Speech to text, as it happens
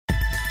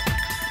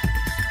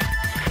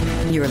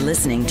You're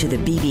listening to the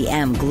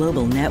BBM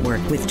Global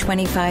Network with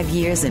 25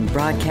 years in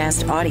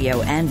broadcast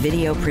audio and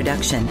video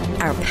production.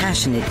 Our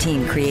passionate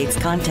team creates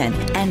content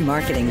and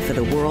marketing for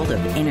the world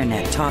of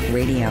Internet Talk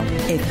Radio.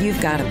 If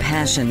you've got a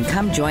passion,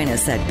 come join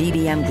us at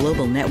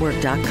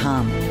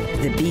bbmglobalnetwork.com.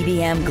 The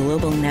BBM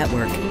Global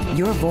Network.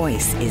 Your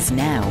voice is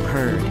now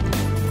heard.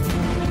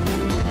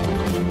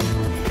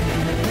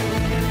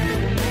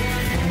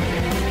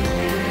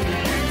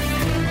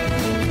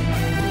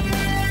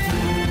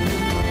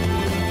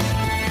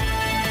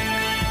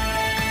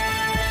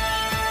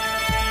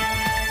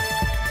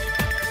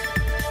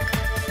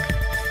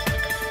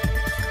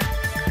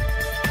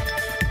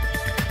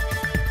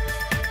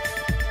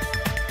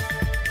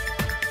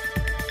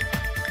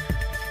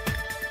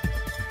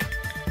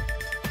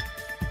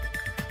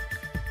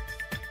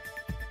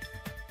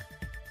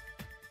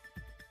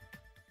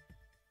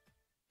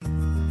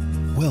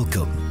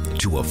 Welcome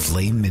to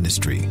AFlame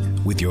Ministry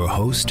with your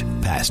host,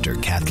 Pastor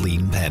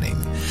Kathleen Panning.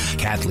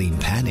 Kathleen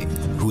Panning,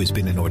 who has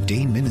been an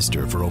ordained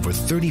minister for over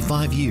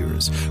 35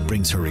 years,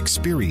 brings her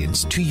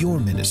experience to your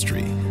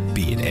ministry,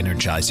 be it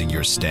energizing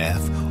your staff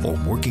or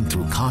working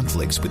through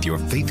conflicts with your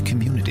faith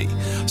community.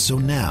 So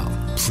now,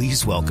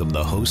 please welcome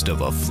the host of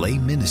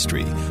AFlame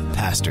Ministry,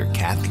 Pastor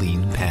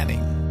Kathleen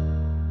Panning.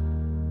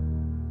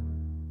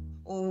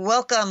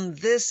 Welcome.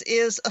 This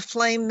is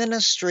AFlame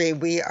Ministry.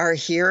 We are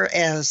here,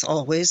 as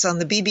always, on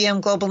the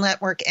BBM Global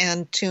Network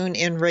and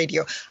TuneIn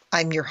Radio.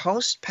 I'm your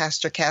host,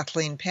 Pastor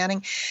Kathleen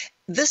Panning.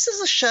 This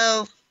is a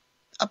show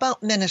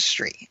about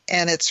ministry,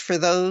 and it's for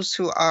those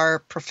who are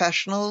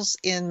professionals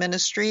in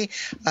ministry,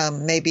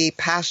 maybe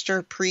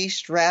pastor,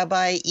 priest,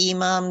 rabbi,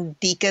 imam,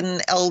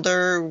 deacon,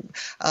 elder,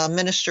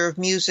 minister of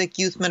music,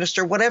 youth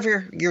minister,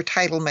 whatever your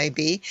title may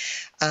be.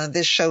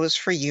 This show is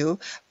for you,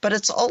 but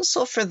it's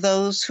also for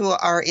those who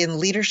are in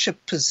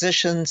leadership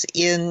positions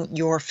in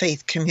your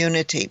faith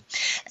community.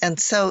 And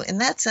so in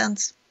that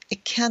sense,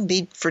 it can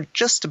be for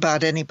just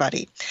about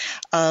anybody.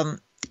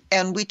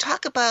 And we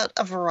talk about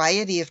a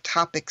variety of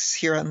topics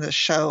here on the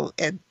show.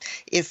 And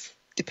if,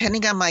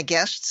 depending on my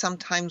guest,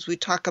 sometimes we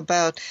talk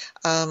about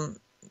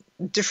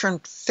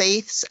different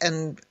faiths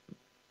and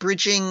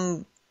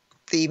bridging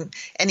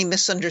any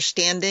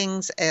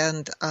misunderstandings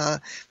and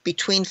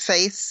between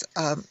faiths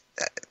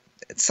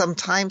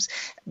sometimes.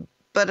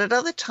 But at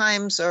other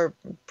times, or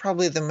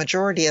probably the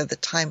majority of the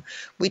time,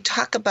 we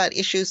talk about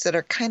issues that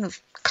are kind of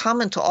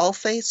common to all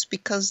faiths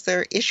because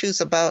they're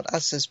issues about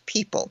us as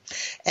people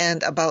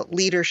and about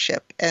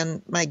leadership.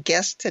 And my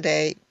guest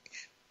today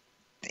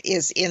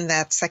is in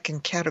that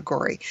second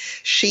category.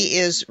 She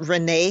is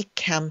Rene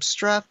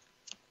Kamstra.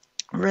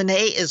 Rene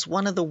is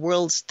one of the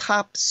world's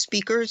top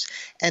speakers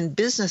and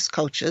business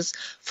coaches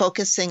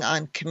focusing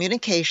on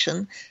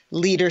communication,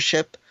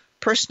 leadership,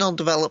 personal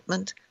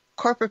development,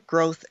 corporate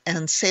growth,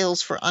 and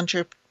sales for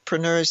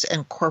entrepreneurs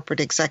and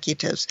corporate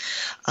executives.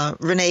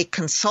 Rene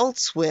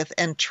consults with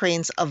and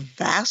trains a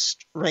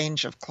vast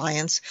range of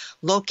clients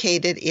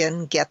located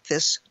in, get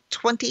this,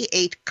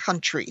 28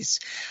 countries.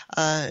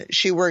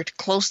 She worked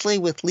closely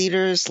with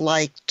leaders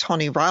like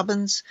Tony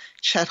Robbins,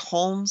 Chet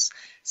Holmes,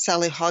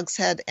 Sally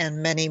Hogshead,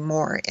 and many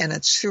more. And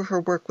it's through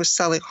her work with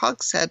Sally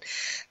Hogshead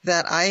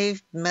that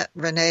I've met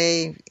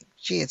Rene.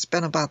 It's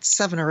been about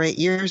 7 or 8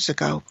 years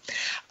ago.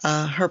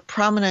 Her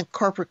prominent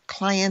corporate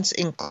clients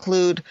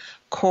include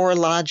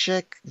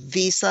CoreLogic,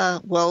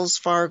 Visa, Wells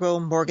Fargo,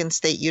 Morgan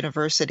State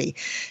University.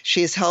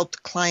 She has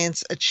helped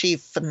clients achieve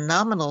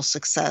phenomenal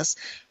success.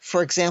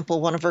 For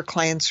example, one of her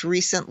clients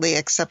recently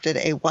accepted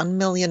a $1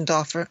 million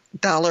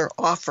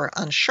offer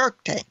on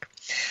Shark Tank.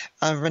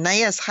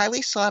 Rene is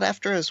highly sought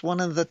after as one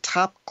of the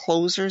top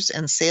closers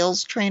and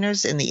sales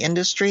trainers in the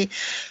industry,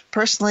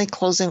 personally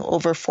closing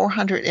over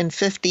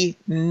 $450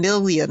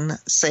 million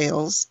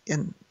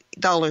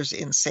dollars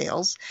in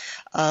sales.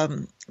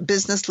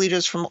 Business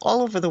leaders from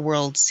all over the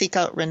world seek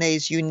out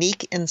Rene's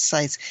unique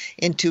insights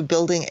into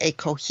building a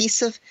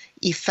cohesive,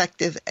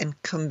 effective,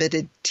 and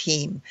committed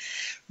team.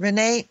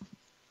 Rene,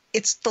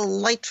 it's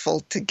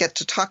delightful to get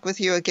to talk with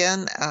you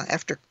again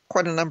after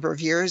quite a number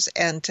of years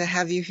and to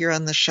have you here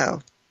on the show.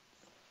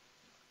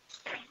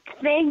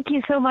 Thank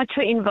you so much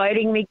for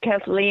inviting me,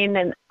 Kathleen,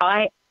 and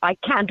I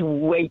can't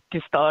wait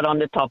to start on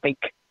the topic.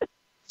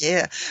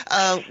 Yeah.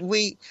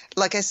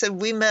 Like I said,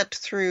 we met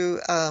through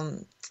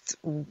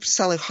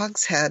Sally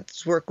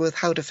Hogshead's work with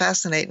How to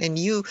Fascinate, and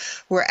you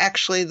were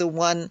actually the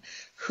one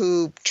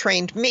who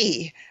trained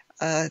me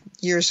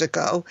years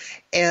ago.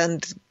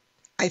 And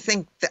I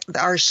think that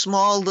our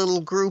small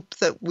little group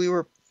that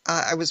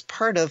I was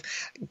part of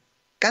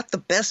got the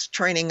best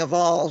training of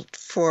all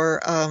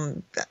for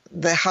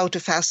the How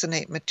to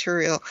Fascinate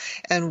material.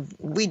 And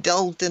we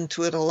delved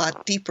into it a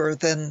lot deeper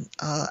than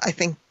I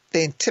think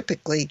they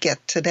typically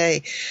get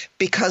today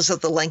because of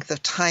the length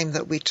of time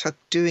that we took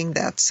doing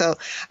that. So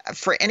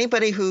for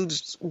anybody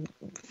who's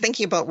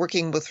thinking about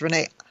working with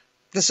Rene,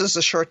 this is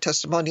a short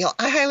testimonial.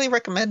 I highly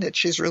recommend it.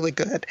 She's really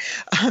good.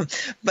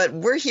 But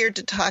we're here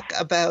to talk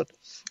about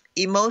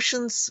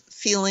emotions,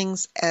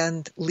 feelings,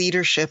 and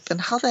leadership and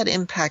how that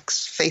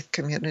impacts faith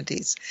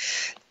communities.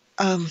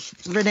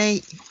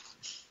 Rene,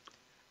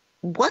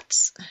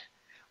 what's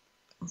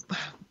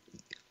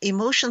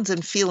emotions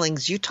and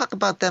feelings? You talk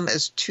about them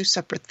as two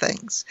separate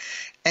things,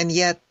 and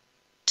yet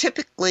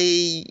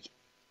typically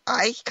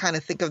I kind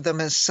of think of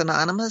them as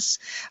synonymous,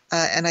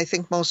 and I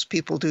think most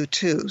people do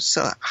too.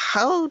 So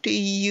how do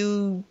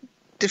you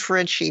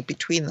differentiate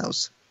between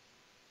those?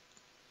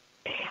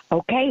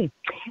 Okay,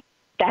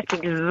 that's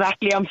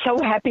exactly. I'm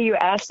so happy you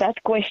asked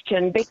that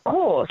question,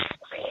 because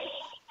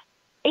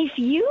if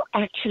you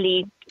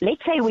actually,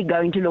 let's say we're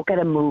going to look at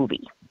a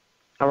movie,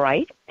 all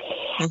right?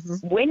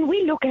 Mm-hmm. When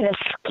we look at a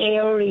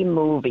scary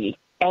movie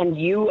and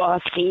you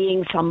are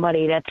seeing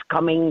somebody that's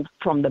coming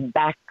from the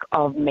back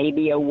of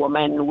maybe a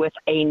woman with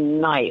a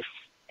knife,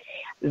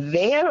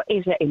 there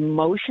is an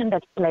emotion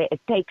that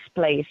takes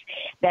place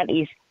that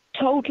is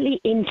totally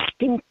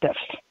instinctive.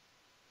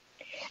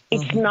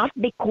 It's not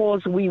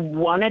because we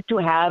wanted to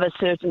have a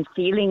certain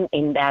feeling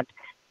in that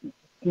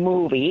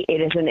movie.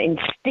 It is an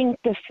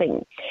instinctive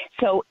thing.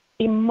 So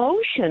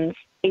emotions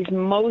is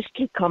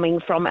mostly coming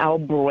from our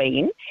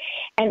brain,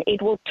 and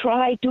it will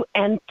try to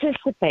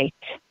anticipate.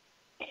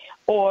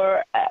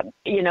 Or,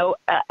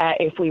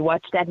 if we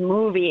watch that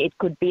movie, it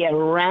could be a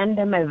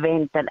random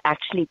event that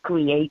actually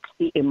creates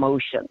the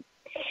emotion.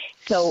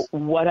 So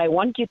what I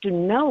want you to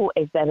know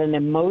is that an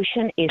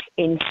emotion is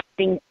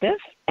instinctive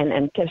and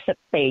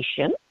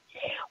anticipation,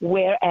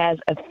 whereas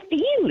a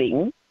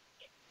feeling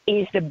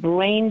is the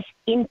brain's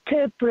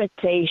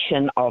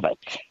interpretation of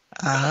it.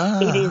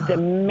 It is the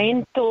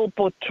mental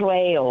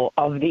portrayal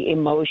of the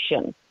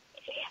emotion.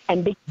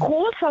 And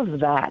because of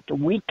that,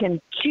 we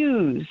can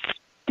choose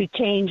to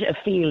change a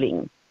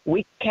feeling.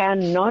 We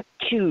cannot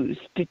choose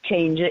to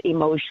change an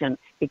emotion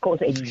because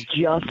it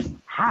just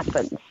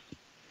happens.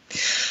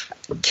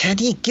 Can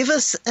you give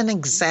us an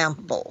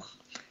example?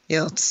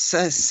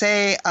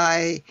 Say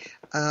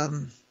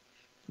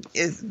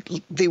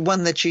the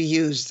one that you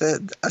use,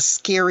 a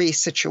scary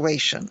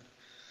situation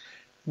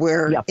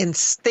where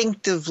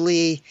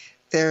instinctively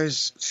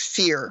there's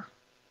fear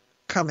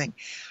coming.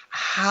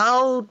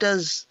 How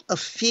could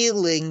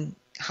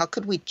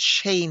we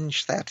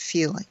change that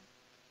feeling?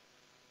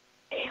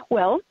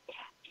 Well,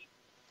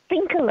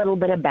 think a little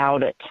bit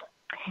about it.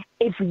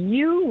 If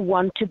you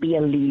want to be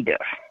a leader,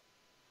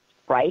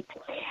 right,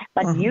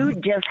 but you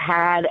just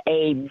had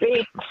a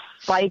big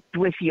fight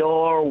with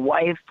your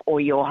wife or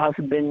your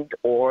husband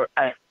or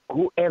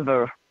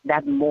whoever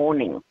that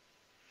morning,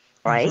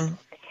 right?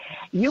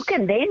 You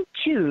can then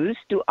choose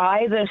to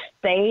either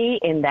stay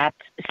in that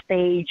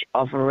stage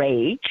of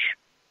rage,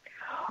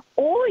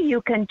 or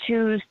you can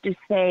choose to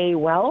say,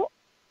 well,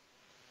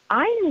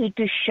 I need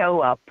to show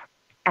up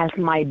as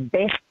my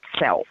best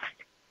self.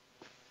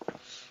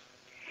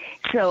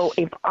 So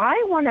if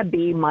I want to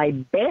be my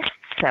best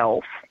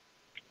self,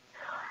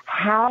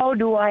 how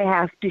do I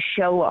have to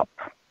show up?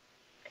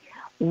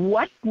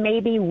 What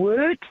maybe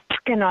words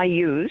can I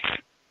use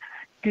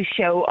to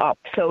show up?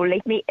 So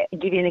let me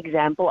give you an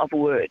example of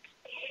words.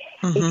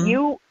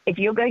 If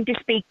you're going to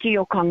speak to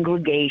your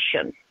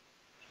congregation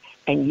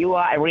and you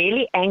are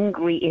really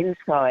angry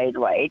inside,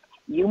 right,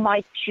 you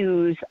might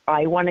choose,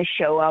 I want to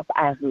show up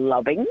as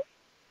loving.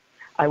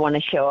 I want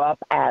to show up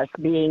as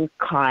being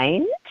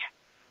kind.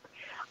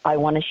 I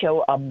want to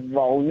show up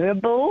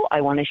vulnerable.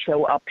 I want to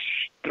show up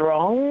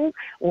strong,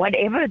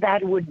 whatever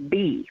that would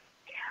be.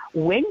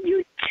 When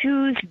you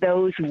choose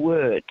those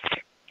words,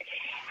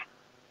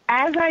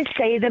 as I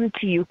say them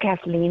to you,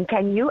 Kathleen,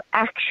 can you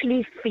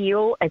actually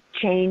feel a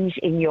change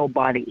in your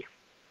body?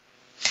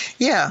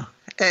 Yeah,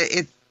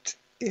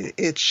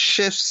 it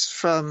shifts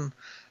from,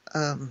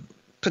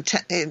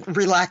 it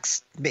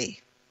relaxed me,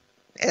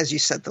 as you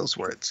said those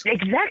words.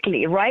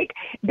 Exactly, right?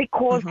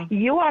 Because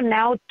you are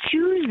now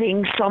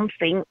choosing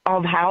something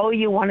of how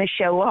you want to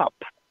show up.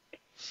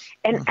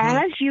 And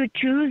as you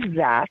choose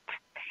that,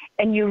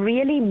 and you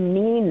really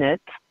mean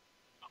it,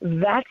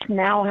 that's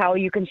now how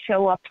you can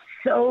show up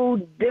so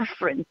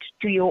different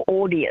to your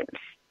audience.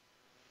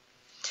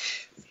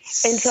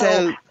 And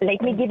so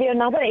let me give you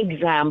another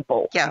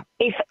example. Yeah.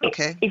 If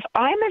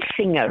I'm a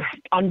singer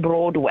on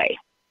Broadway,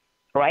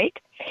 right?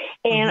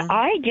 And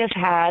I just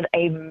had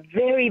a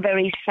very,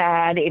 very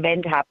sad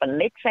event happen.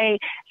 Let's say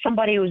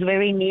somebody who's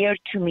very near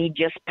to me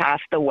just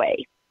passed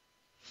away.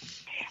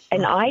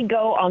 And I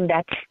go on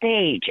that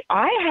stage.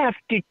 I have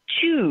to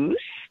choose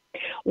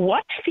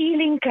what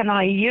feeling can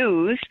I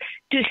use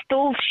to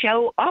still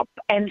show up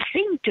and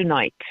sing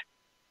tonight.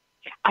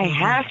 I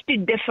have to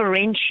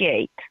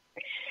differentiate.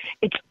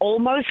 It's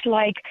almost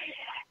like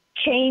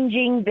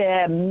changing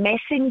the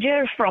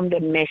messenger from the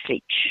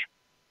message.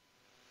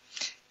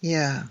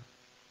 Yeah.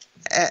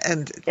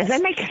 And does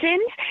that make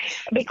sense?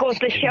 Because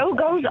the show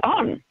goes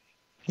on.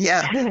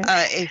 Yeah.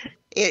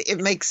 It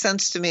makes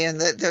sense to me, and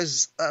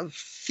there's a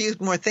few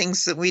more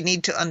things that we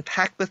need to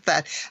unpack with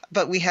that,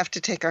 but we have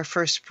to take our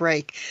first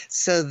break.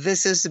 So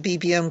this is the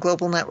BBM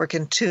Global Network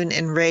and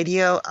TuneIn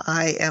Radio.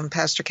 I am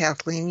Pastor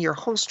Kathleen, your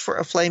host for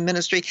AFlame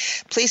Ministry.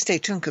 Please stay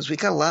tuned because we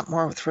got a lot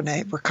more with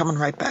Rene. We're coming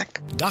right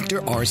back.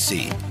 Dr.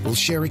 RC will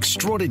share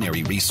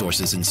extraordinary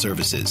resources and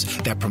services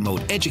that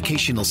promote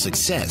educational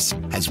success,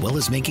 as well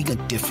as making a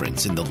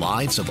difference in the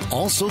lives of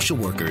all social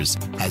workers,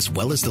 as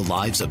well as the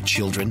lives of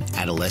children,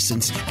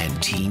 adolescents,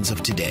 and teens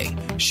of today.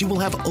 She will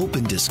have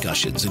open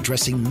discussions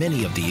addressing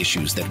many of the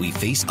issues that we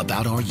face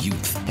about our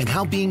youth and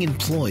how being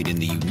employed in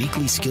the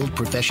uniquely skilled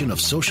profession of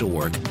social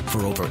work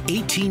for over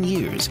 18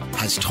 years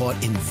has taught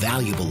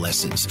invaluable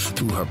lessons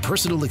through her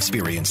personal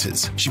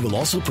experiences. She will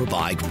also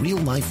provide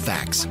real-life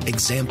facts,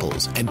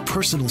 examples, and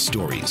personal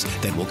stories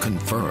that will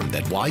confirm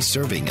that why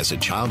serving as a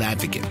child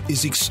advocate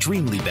is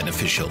extremely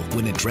beneficial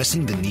when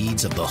addressing the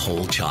needs of the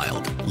whole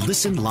child.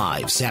 Listen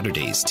live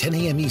Saturdays, 10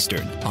 a.m.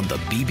 Eastern on the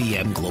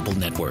BBM Global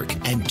Network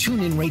and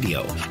TuneIn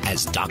Radio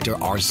as Dr.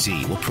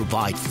 RC will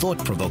provide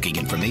thought-provoking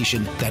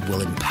information that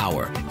will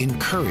empower,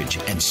 encourage,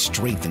 and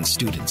strengthen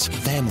students,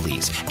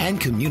 families,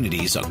 and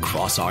communities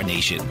across our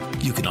nation.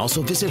 You can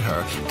also visit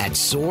her at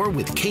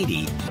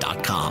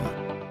soarwithkatie.com.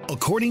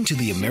 According to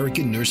the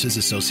American Nurses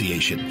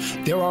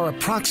Association, there are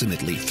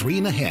approximately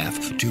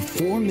 3.5 to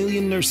 4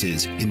 million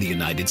nurses in the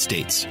United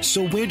States.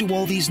 So where do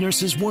all these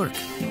nurses work?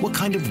 What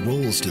kind of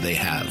roles do they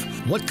have?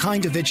 What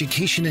kind of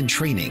education and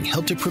training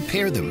help to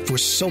prepare them for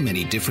so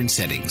many different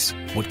settings?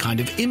 What kind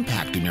of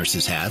impact do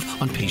nurses have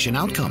on patient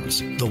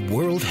outcomes? The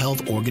World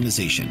Health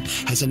Organization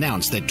has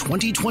announced that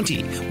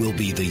 2020 will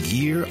be the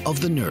year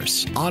of the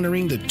nurse,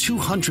 honoring the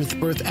 200th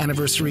birth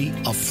anniversary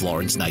of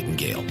Florence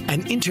Nightingale.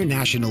 An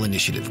international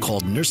initiative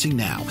called Nursing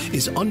Now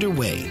is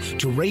underway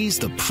to raise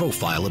the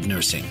profile of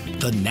nursing.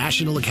 The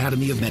National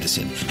Academy of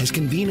Medicine has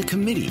convened a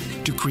committee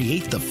to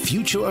create the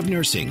Future of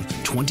Nursing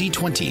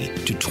 2020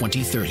 to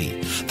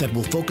 2030 that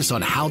will focus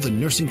on how the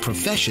nursing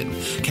profession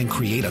can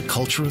create a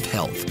culture of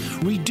health,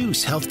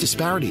 reduce health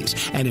disparities,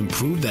 and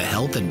improve the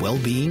health and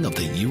well-being of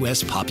the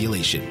U.S.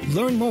 population.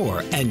 Learn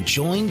more and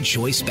join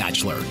Joyce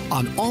Batchelor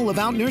on All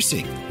About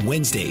Nursing,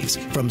 Wednesdays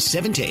from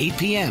 7 to 8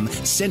 p.m.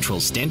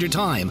 Central Standard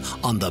Time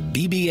on the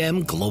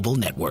BBM Global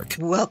Network.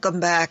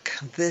 Welcome back.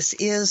 This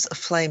is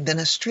AFlame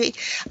Ministry.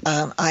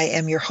 I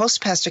am your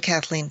host, Pastor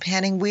Kathleen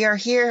Panning. We are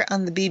here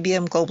on the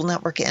BBM Global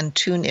Network and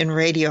TuneIn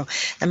Radio.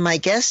 And my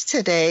guest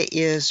today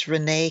is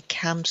Rene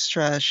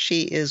Kamstra.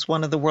 She is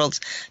one of the world's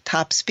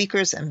top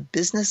speakers and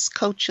business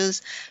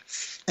coaches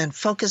and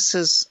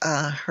focuses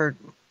her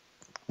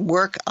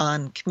work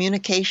on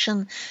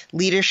communication,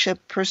 leadership,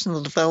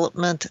 personal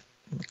development,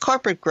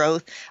 corporate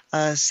growth,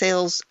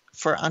 sales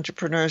for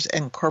entrepreneurs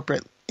and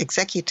corporate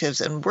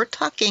executives. And we're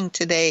talking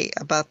today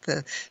about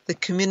the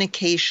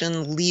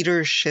communication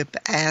leadership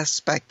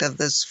aspect of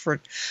this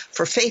for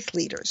faith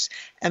leaders.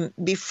 And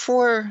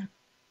before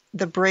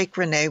the break,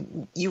 Rene,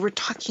 you were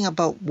talking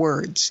about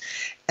words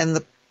and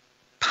the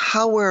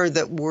power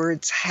that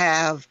words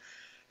have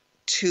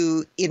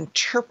to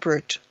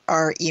interpret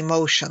our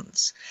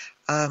emotions.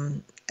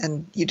 And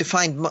you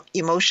defined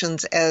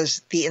emotions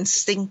as the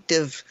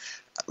instinctive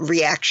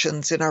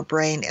reactions in our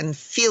brain and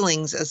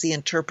feelings as the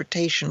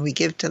interpretation we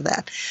give to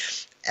that.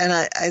 And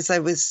as I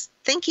was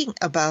thinking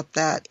about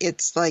that,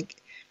 it's like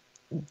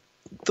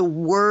the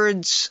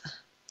words,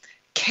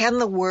 can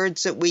the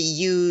words that we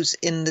use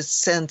in the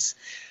sense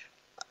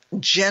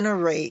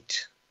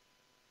generate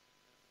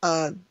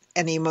an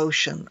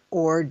emotion,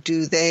 or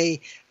do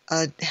they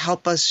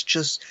help us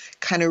just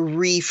kind of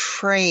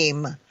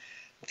reframe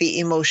the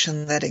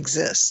emotion that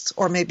exists,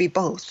 or maybe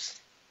both?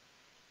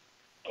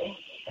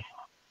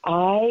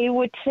 I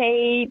would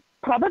say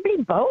probably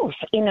both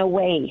in a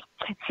way.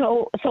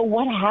 So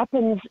what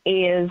happens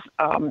is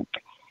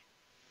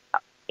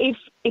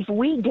if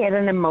we get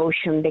an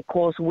emotion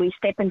because we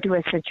step into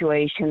a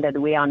situation that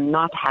we are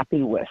not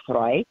happy with,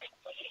 right?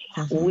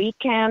 Mm-hmm. We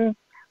can,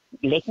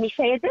 let me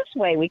say it this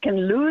way, we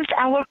can lose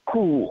our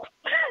cool.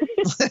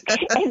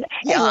 and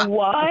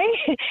why?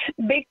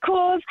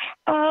 Because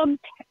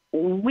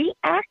we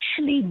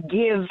actually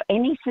give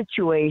any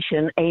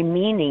situation a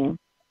meaning.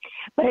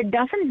 But it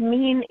doesn't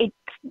mean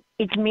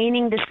it's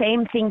meaning the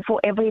same thing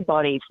for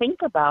everybody.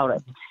 Think about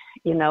it.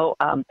 You know,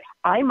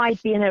 I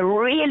might be in a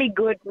really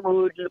good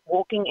mood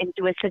walking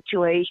into a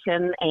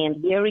situation and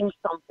hearing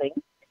something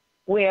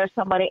where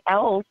somebody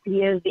else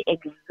hears the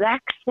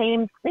exact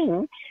same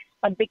thing,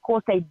 but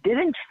because they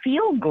didn't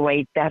feel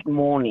great that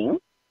morning,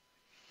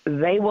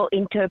 they will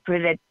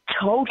interpret it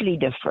totally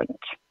different.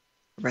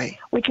 Right.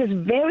 Which is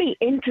very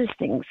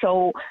interesting.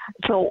 So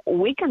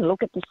we can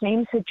look at the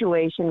same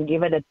situation,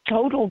 give it a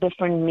total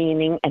different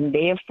meaning, and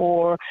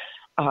therefore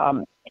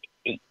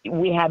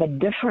we have a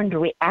different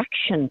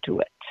reaction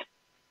to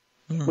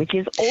it, which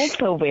is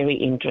also very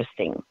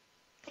interesting.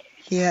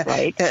 Yeah.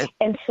 Right.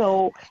 And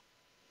so,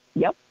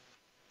 yep.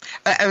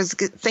 I was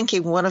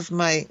thinking one of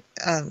my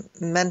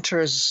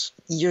mentors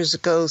years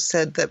ago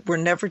said that we're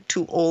never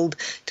too old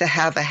to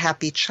have a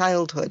happy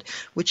childhood,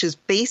 which is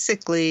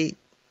basically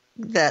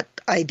that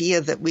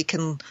idea that we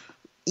can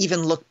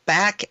even look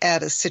back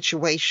at a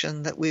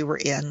situation that we were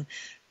in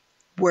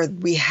where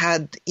we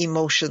had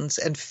emotions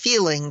and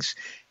feelings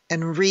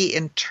and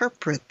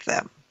reinterpret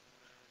them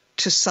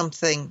to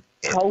something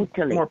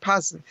totally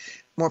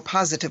more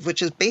positive,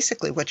 which is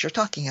basically what you're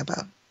talking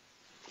about.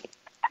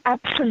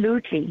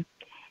 Absolutely.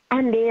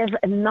 And there's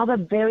another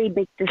very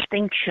big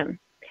distinction.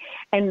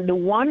 And the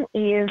one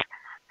is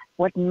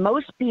what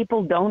most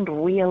people don't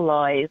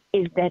realize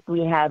is that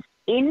we have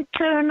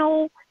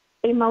internal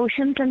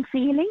emotions and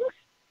feelings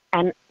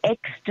and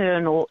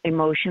external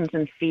emotions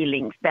and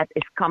feelings that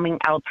is coming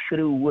out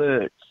through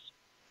words.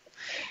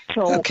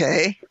 So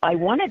okay. I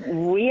want to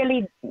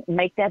really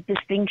make that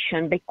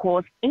distinction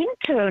because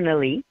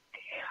internally,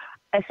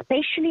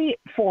 especially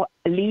for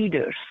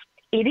leaders,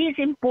 it is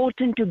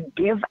important to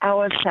give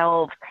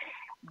ourselves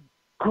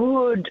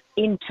good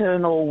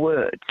internal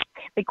words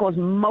because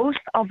most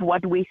of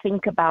what we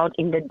think about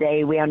in the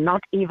day we are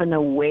not even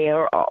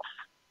aware of,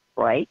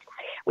 right?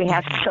 We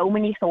have so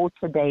many thoughts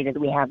a day that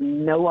we have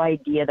no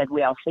idea that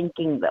we are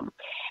thinking them.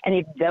 And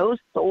if those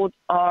thoughts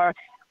are,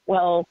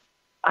 well,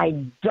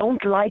 I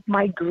don't like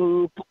my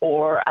group,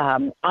 or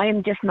I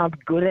am just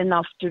not good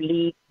enough to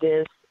lead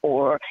this,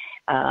 or,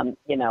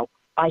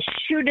 I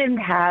shouldn't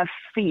have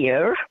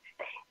fear,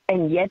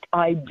 and yet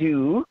I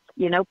do.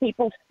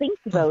 People think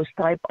those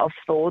type of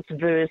thoughts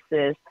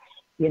versus,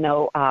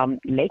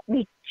 let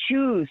me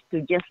choose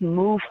to just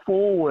move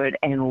forward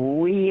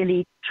and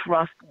really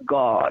trust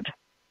God.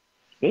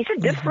 There's a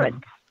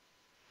difference.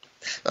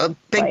 A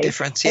big right?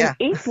 difference, yeah.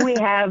 And if we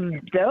have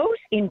those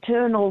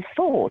internal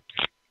thoughts,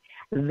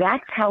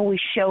 that's how we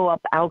show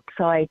up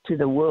outside to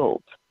the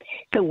world.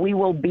 So we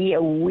will be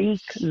a weak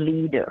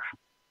leader.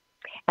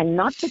 And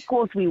not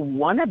because we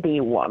want to be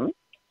one.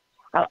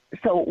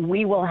 So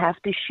we will have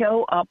to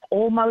show up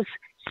almost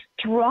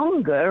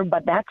stronger,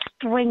 but that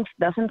strength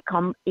doesn't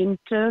come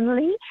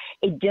internally.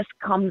 It just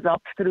comes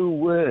up through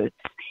words.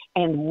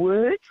 And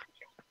words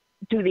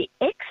to the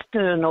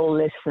external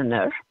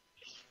listener,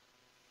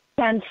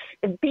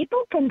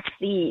 people can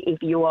see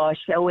if you are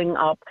showing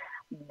up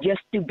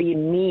just to be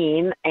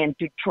mean and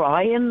to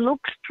try and look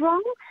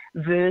strong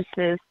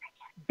versus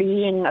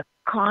being a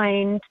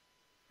kind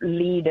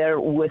leader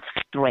with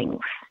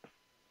strength.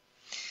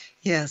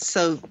 Yeah,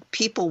 so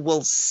people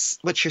will,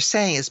 what you're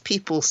saying is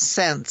people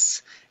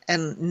sense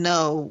and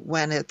know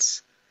when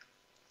it's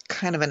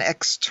kind of an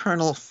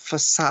external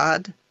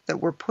facade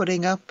that we're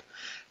putting up,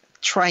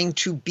 trying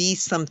to be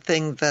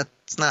something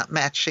that's not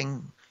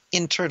matching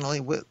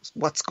internally with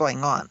what's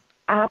going on.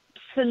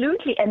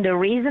 Absolutely. And the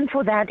reason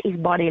for that is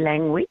body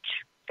language.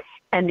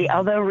 And the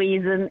other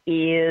reason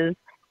is,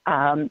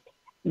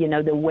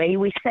 the way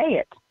we say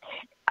it.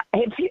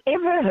 Have you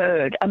ever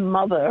heard a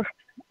mother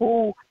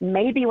who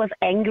maybe was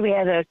angry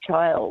at her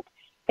child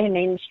and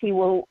then she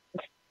will,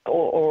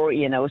 or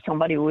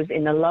somebody who's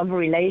in a love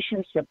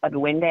relationship, but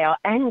when they are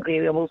angry,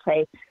 they will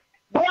say,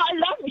 well, I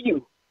love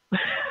you.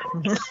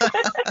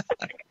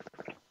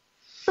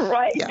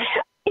 Right? Yeah.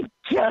 It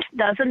just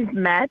doesn't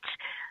match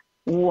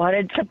what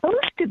it's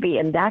supposed to be.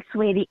 And that's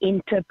where the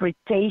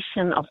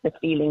interpretation of the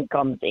feeling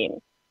comes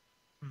in.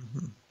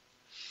 Mm-hmm.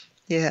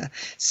 Yeah.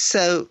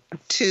 So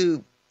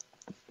to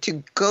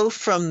go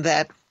from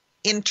that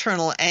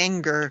internal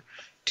anger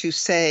to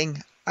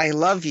saying, I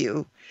love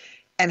you,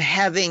 and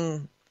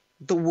having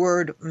the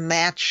word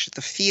match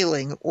the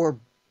feeling or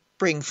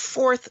bring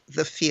forth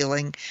the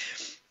feeling,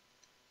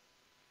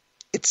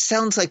 it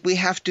sounds like we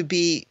have to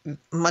be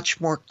much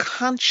more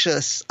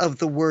conscious of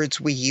the words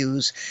we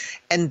use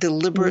and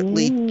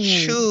deliberately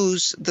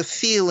choose the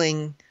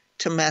feeling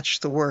to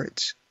match the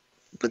words.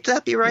 Would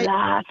that be right?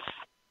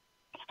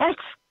 That's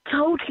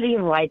totally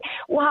right.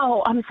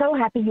 Wow, I'm so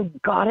happy you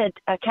got it,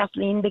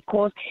 Kathleen,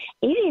 because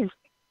it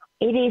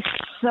is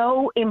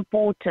so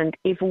important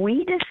if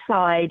we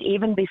decide,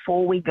 even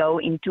before we go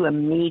into a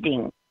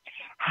meeting,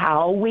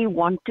 how we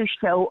want to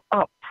show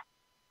up.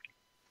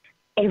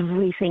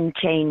 Everything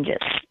changes.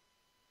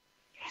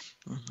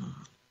 Mm-hmm.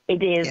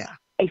 It is,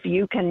 if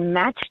you can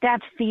match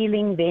that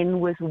feeling then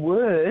with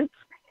words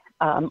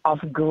of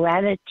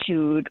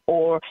gratitude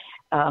or,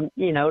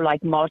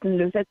 like Martin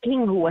Luther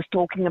King, who was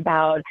talking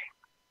about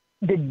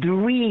the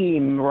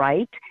dream,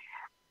 right?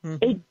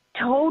 Mm-hmm. It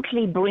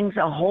totally brings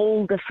a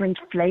whole different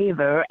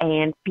flavor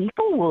and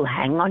people will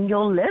hang on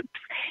your lips.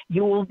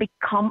 You will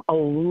become a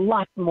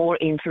lot more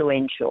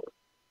influential.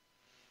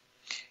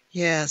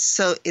 Yeah,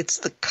 so it's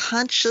the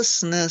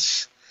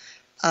consciousness,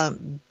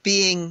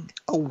 being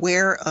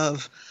aware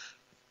of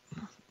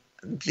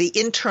the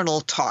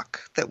internal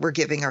talk that we're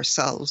giving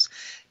ourselves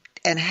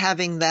and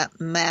having that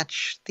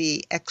match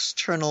the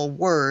external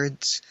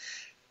words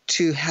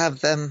to have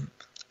them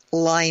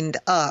lined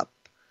up,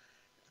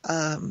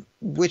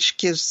 which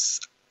gives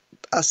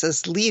us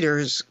as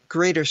leaders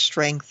greater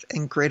strength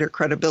and greater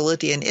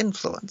credibility and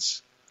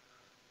influence.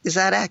 Is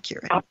that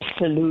accurate?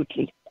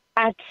 Absolutely.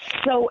 That's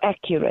so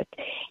accurate.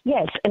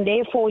 Yes, and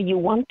therefore you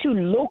want to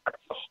look,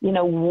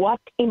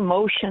 what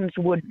emotions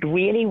would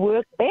really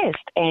work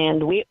best.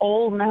 And we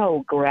all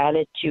know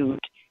gratitude.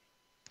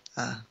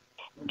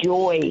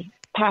 joy,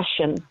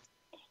 passion,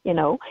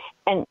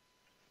 and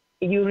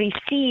you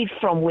receive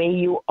from where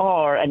you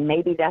are, and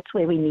maybe that's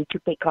where we need to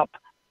pick up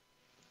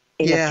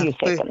in a few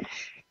seconds.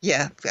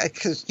 Yeah,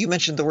 because you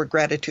mentioned the word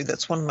gratitude.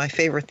 That's one of my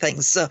favorite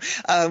things. So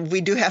we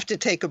do have to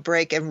take a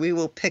break, and we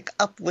will pick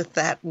up with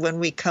that when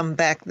we come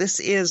back. This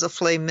is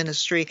AFlame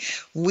Ministry.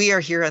 We are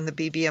here on the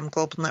BBM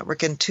Global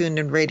Network and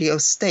TuneIn Radio.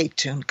 Stay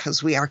tuned,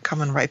 because we are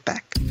coming right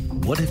back.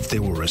 What if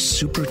there were a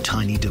super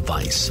tiny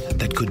device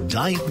that could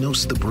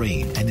diagnose the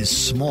brain and is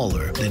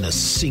smaller than a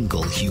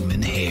single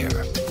human hair?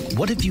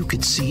 What if you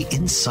could see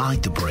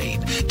inside the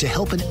brain to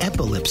help an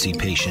epilepsy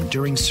patient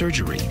during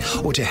surgery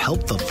or to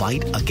help the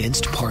fight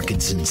against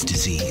Parkinson's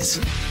disease?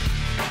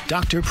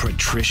 Dr.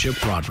 Patricia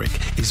Broderick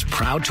is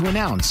proud to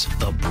announce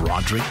the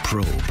Broderick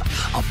Probe,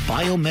 a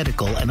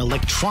biomedical and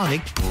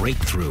electronic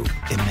breakthrough.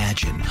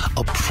 Imagine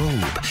a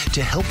probe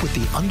to help with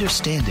the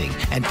understanding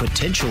and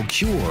potential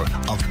cure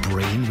of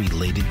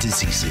brain-related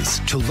diseases.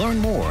 To learn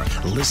more,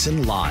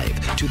 listen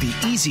live to the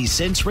Easy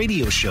Sense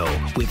Radio Show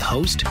with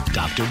host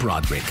Dr.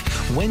 Broderick,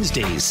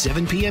 Wednesdays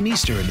 7 p.m.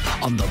 Eastern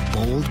on the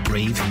Bold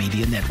Brave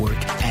Media Network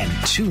and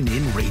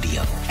TuneIn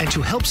Radio. And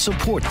to help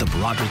support the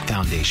Broderick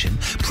Foundation,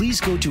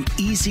 please go to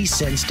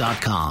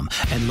EasySense.com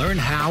and learn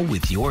how,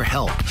 with your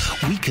help,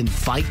 we can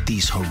fight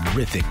these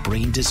horrific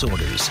brain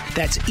disorders.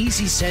 That's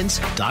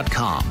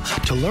EasySense.com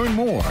to learn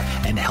more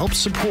and help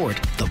support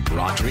the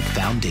Broderick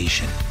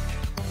Foundation.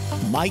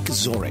 Mike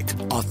Zorek,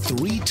 a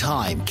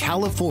 3-time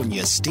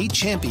California state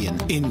champion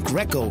in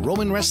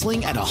Greco-Roman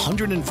wrestling at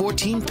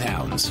 114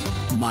 pounds.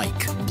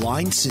 Mike,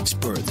 blind since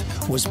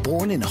birth, was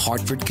born in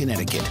Hartford,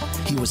 Connecticut.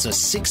 He was a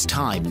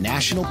 6-time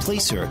national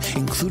placer,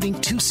 including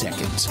 2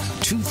 seconds,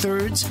 2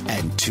 thirds,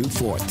 and 2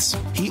 fourths.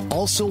 He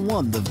also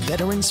won the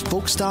Veterans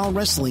Folk-Style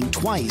Wrestling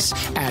twice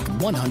at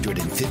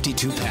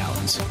 152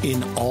 pounds.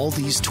 In all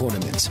these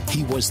tournaments,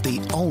 he was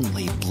the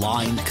only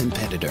blind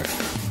competitor.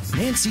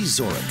 Nancy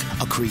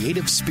Zorek, a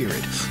creative spirit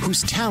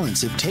whose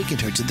talents have taken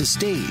her to the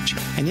stage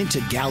and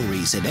into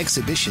galleries and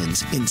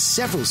exhibitions in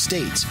several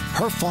states.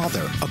 Her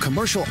father, a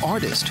commercial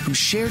artist who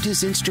shared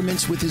his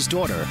instruments with his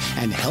daughter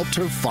and helped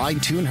her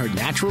fine-tune her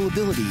natural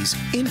abilities,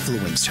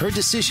 influenced her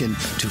decision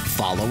to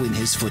follow in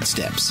his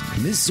footsteps.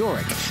 Ms.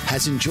 Zorek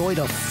has enjoyed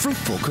a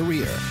fruitful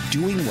career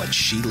doing what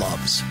she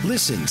loves.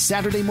 Listen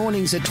Saturday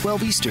mornings at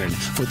 12 Eastern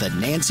for the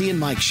Nancy and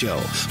Mike Show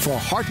for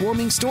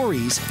heartwarming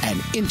stories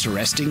and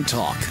interesting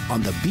talk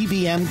on the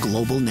BBM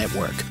Global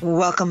Network.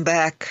 Welcome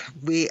back.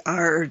 We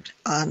are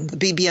on the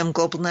BBM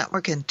Global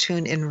Network and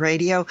TuneIn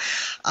Radio.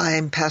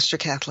 I'm Pastor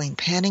Kathleen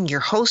Panning,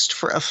 your host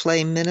for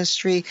AFlame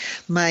Ministry.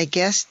 My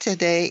guest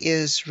today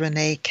is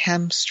Rene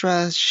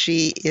Kamstra.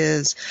 She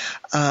is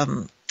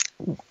a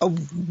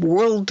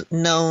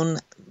world-known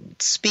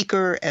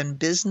speaker and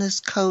business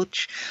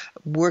coach,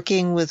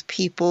 working with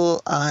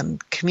people on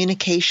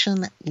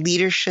communication,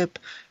 leadership,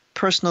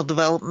 personal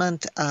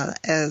development,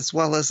 as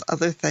well as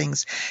other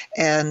things.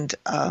 And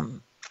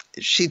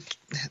she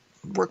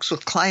works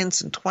with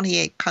clients in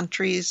 28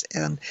 countries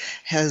and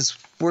has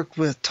worked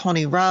with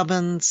Tony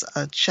Robbins,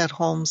 Chet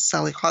Holmes,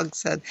 Sally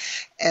Hogshead,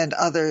 and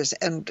others.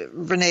 And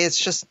Rene, it's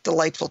just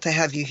delightful to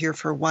have you here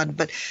for one.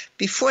 But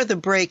before the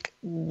break,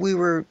 we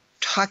were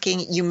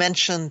talking, you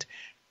mentioned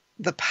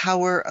the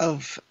power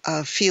of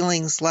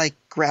feelings like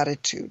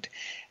gratitude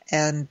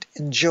and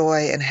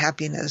joy and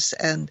happiness.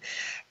 And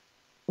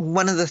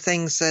one of the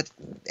things that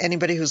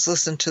anybody who's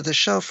listened to the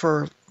show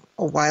for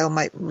a while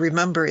might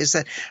remember is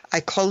that I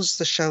close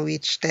the show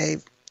each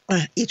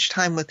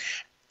time with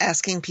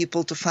asking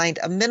people to find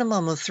a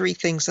minimum of 3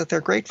 things that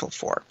they're grateful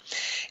for,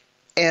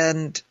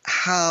 and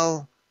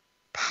how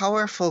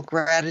powerful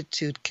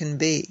gratitude can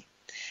be.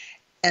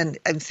 And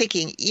I'm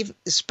thinking,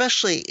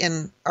 especially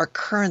in our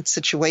current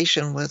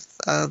situation with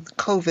the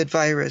COVID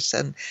virus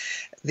and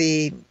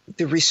the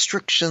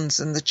restrictions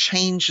and the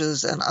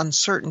changes and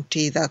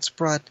uncertainty that's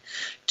brought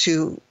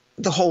to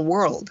the whole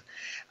world,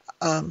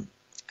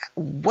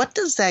 what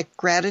does that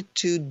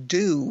gratitude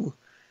do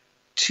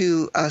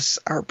to us,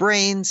 our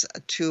brains,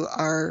 to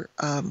our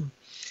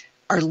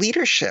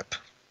leadership,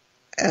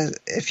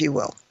 if you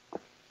will?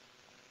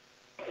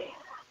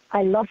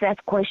 I love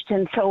that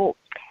question. So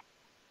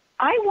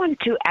I want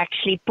to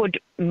actually put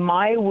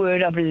my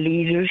word of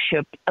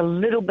leadership a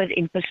little bit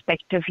in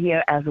perspective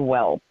here as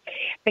well,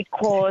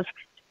 because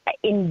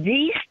in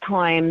these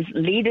times,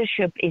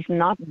 leadership is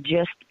not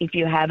just if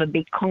you have a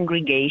big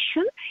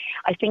congregation.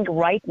 I think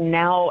right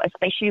now,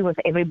 especially with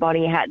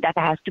everybody that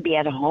has to be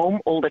at home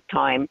all the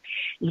time,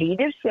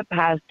 leadership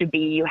has to be,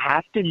 you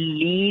have to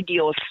lead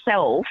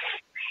yourself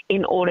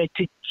in order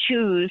to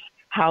choose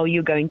how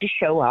you're going to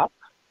show up.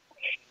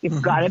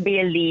 You've got to be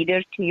a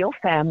leader to your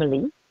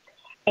family.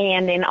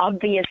 And then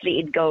obviously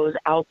it goes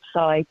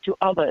outside to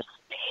others.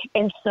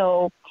 And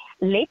so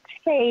let's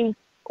say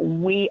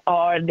we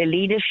are the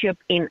leadership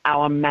in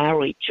our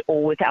marriage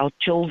or with our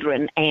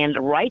children, and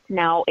right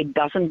now it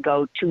doesn't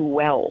go too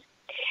well.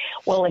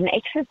 Well, an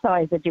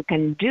exercise that you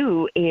can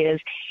do is,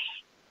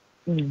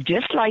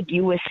 just like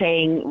you were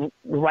saying,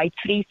 write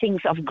 3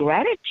 things of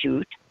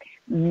gratitude,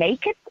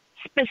 make it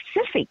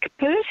specific,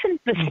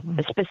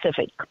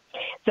 person-specific.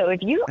 So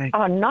if you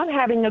are not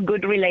having a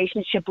good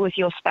relationship with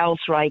your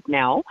spouse right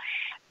now,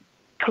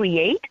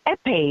 create a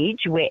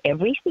page where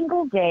every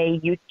single day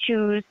you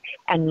choose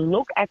and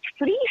look at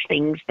 3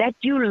 things that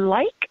you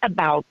like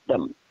about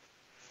them,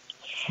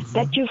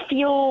 that you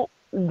feel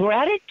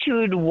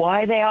gratitude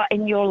why they are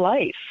in your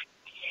life.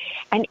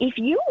 And if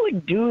you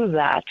would do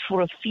that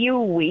for a few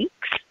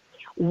weeks,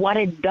 what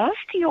it does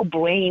to your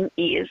brain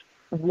is,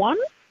 one,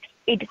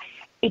 it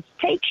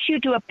takes you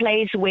to a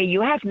place where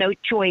you have no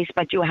choice,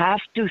 but you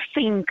have to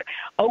think,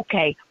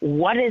 okay,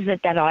 what is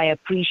it that I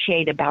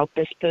appreciate about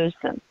this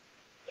person?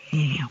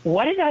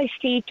 What did I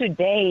see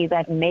today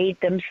that made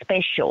them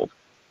special?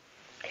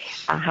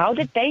 How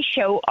did they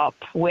show up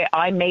where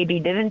I maybe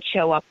didn't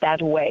show up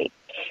that way?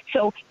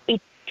 So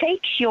it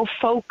takes your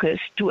focus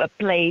to a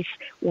place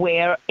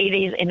where it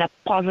is in a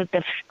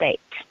positive state.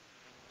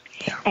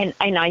 And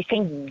I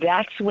think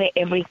that's where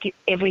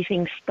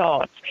everything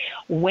starts.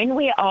 When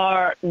we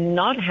are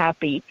not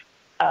happy,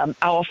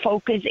 our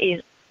focus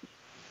is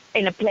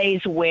in a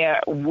place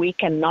where we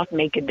cannot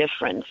make a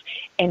difference.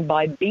 And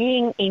by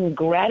being in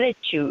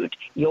gratitude,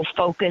 your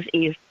focus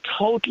is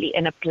totally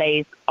in a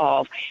place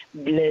of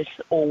bliss,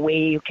 or where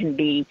you can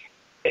be,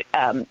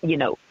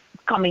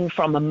 coming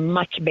from a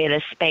much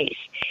better space.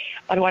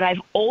 But what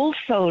I've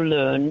also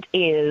learned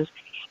is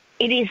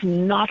it is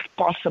not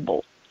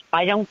possible.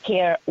 I don't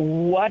care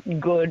what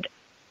good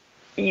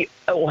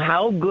or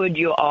how good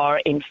you are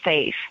in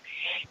faith,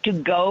 to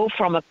go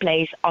from a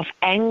place of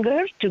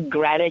anger to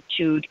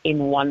gratitude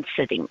in one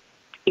sitting.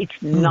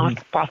 It's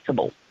not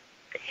possible.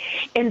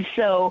 And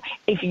so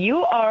if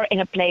you are in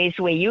a place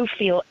where you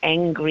feel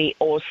angry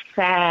or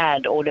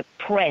sad or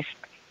depressed,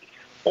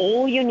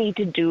 all you need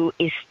to do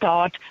is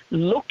start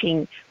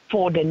looking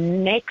for the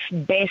next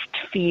best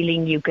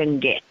feeling you can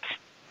get.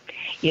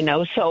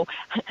 So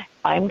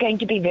I'm going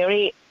to be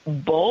very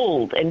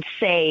bold and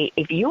say,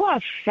 if you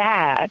are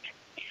sad,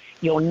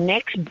 your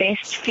next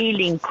best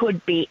feeling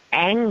could be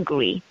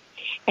angry.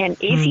 And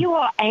if you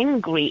are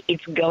angry,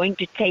 it's going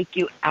to take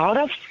you out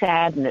of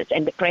sadness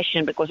and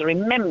depression, because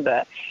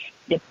remember,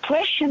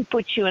 depression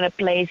puts you in a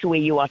place where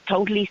you are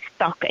totally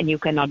stuck and you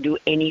cannot do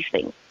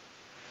anything.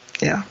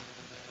 Yeah.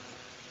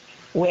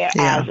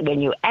 Whereas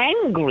when you're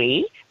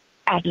angry,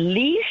 at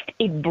least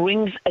it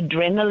brings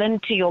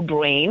adrenaline to your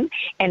brain,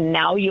 and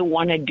now you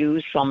want to do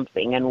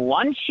something. And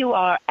once you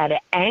are at an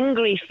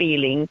angry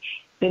feeling,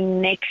 the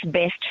next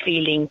best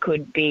feeling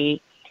could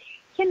be,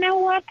 you know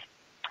what?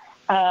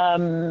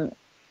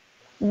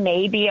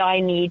 Maybe I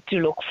need to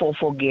look for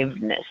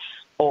forgiveness,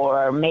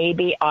 or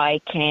maybe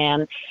I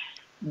can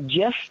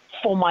just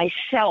for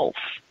myself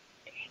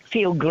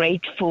feel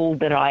grateful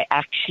that I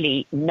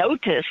actually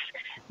notice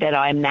that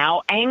I'm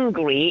now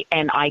angry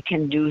and I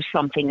can do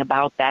something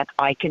about that.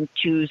 I can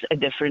choose a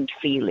different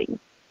feeling.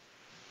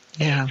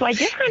 Yeah. So I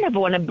just kind of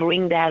want to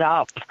bring that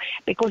up,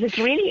 because it's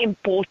really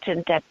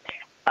important that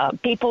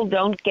people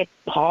don't get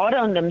hard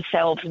on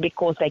themselves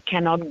because they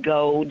cannot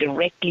go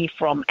directly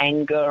from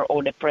anger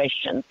or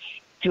depression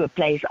to a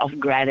place of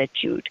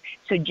gratitude.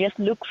 So just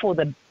look for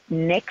the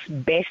next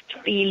best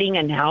feeling,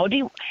 and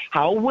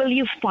how will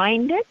you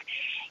find it?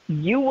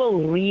 You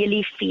will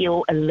really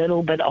feel a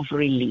little bit of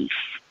relief.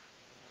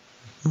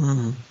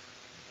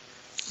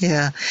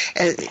 Yeah,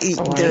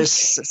 there's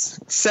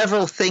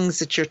several things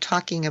that you're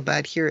talking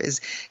about here.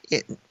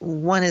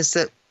 One is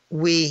that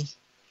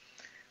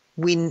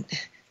when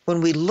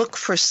we look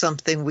for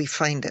something, we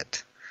find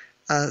it.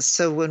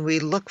 So when we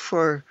look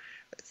for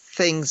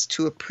things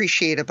to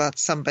appreciate about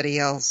somebody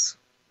else,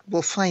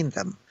 we'll find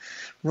them.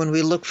 When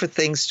we look for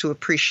things to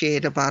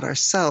appreciate about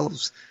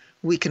ourselves,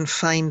 we can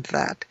find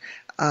that.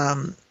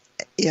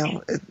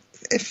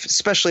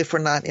 Especially if we're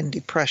not in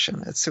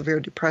depression, it's severe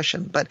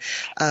depression. But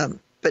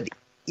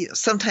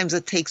sometimes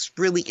it takes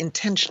really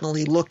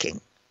intentionally looking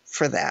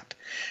for that.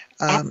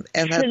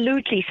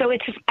 Absolutely. So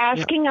it's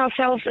asking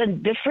ourselves a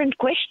different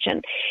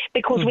question,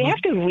 because we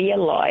have to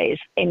realize,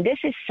 and this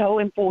is so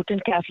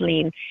important,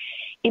 Kathleen,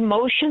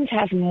 emotions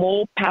has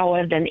more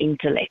power than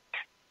intellect,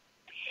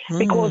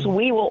 because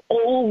we will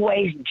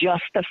always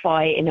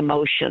justify an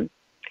emotion.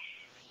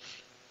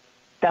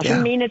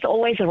 Doesn't mean it's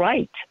always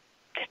right.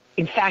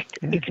 In fact,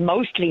 it's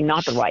mostly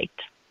not right.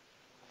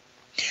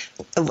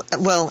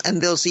 Well, and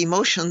those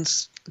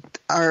emotions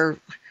are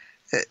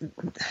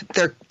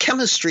they're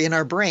chemistry in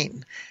our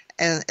brain.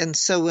 And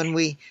so when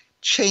we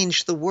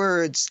change the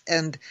words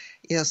and,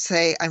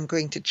 say, I'm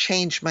going to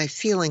change my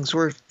feelings,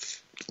 we're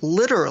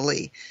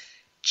literally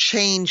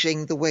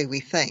changing the way we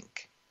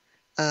think,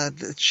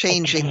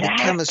 changing the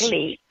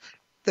chemistry,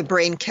 the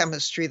brain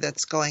chemistry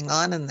that's going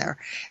on in there.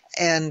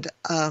 And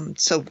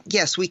so,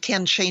 yes, we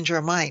can change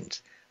our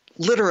minds,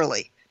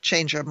 literally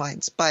change our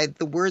minds by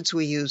the words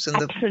we use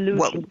and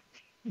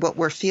what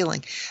we're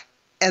feeling.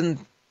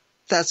 And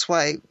that's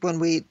why when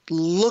we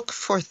look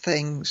for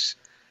things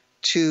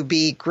to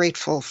be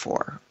grateful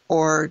for,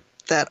 or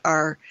that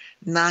are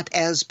not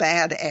as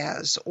bad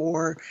as,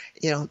 or,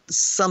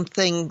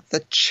 something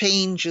that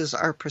changes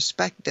our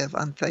perspective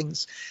on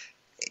things,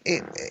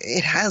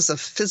 it has a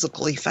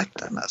physical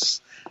effect on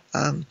us.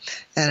 And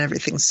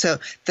everything. So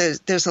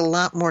there's a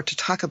lot more to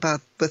talk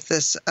about with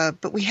this,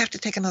 but we have to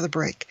take another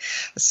break.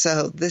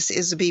 So this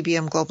is the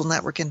BBM Global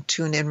Network and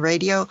TuneIn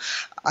Radio.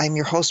 I'm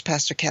your host,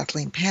 Pastor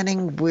Kathleen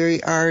Panning.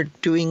 We are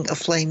doing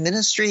AFlame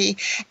Ministry,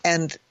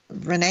 and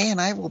Rene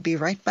and I will be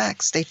right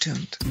back. Stay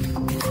tuned.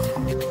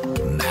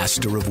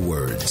 Master of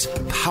words,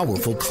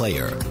 powerful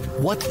player.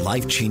 What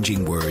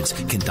life-changing words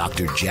can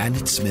Dr.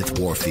 Janet Smith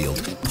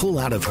Warfield pull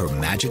out of her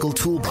magical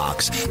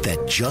toolbox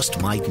that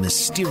just might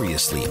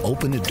mysteriously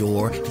open a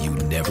door you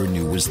never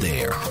knew was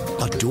there?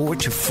 A door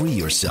to free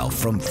yourself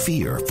from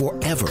fear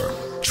forever.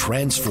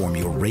 Transform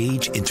your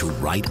rage into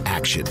right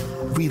action.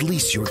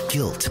 Release your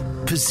guilt.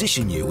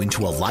 Position you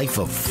into a life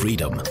of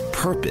freedom,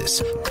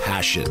 purpose,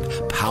 passion,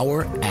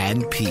 power,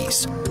 and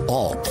peace.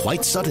 All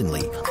quite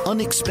suddenly,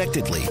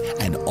 unexpectedly,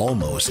 and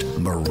almost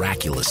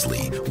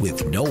miraculously,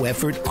 with no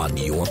effort on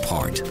your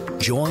part.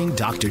 Join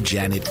Dr.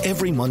 Janet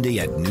every Monday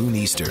at noon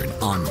Eastern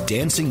on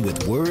Dancing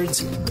with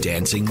Words,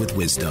 Dancing with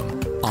Wisdom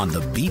on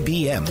the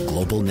BBM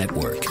Global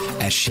Network,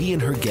 as she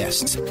and her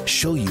guests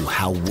show you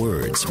how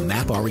words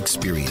map our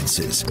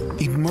experiences,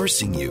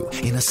 immersing you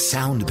in a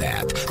sound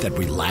bath that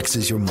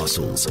relaxes your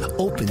muscles,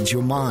 opens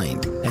your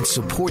mind, and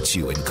supports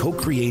you in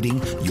co-creating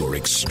your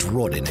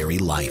extraordinary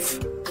life.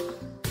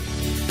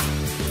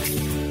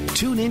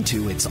 Tune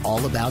into It's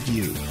All About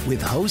You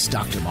with host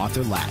Dr.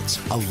 Martha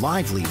Latz, a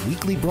lively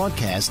weekly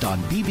broadcast on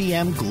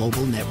BBM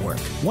Global Network,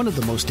 one of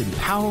the most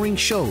empowering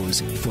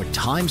shows for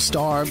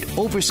time-starved,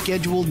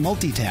 overscheduled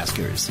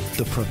multitaskers.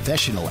 The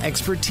professional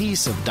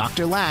expertise of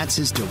Dr. Latz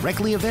is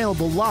directly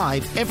available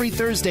live every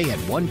Thursday at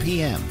 1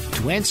 p.m.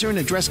 to answer and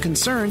address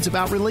concerns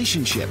about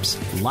relationships,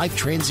 life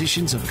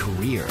transitions of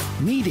career,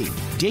 meeting,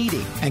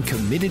 dating, and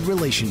committed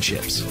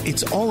relationships.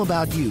 It's All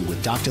About You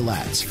with Dr.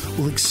 Latz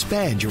will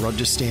expand your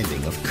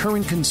understanding of current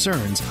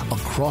concerns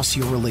across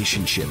your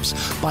relationships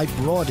by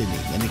broadening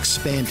and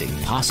expanding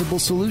possible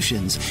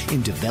solutions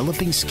in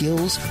developing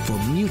skills for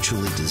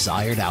mutually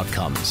desired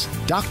outcomes.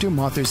 Dr.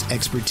 Martha's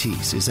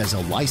expertise is as a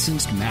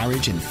licensed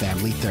marriage and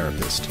family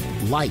therapist,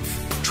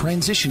 life,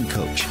 transition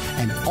coach,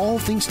 and all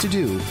things to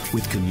do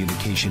with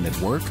communication at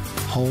work,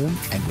 home,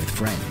 and with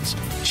friends.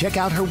 Check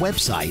out her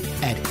website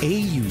at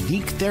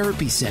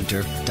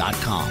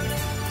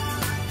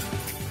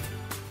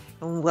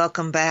auniquetherapycenter.com.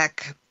 Welcome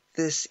back.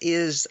 This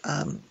is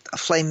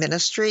AFlame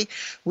Ministry.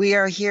 We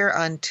are here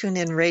on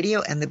TuneIn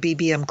Radio and the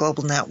BBM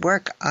Global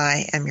Network.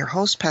 I am your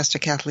host, Pastor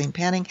Kathleen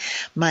Panning.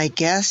 My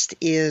guest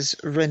is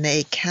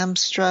Rene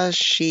Kamstra.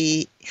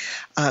 She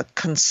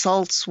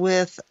consults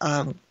with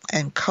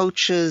and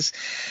coaches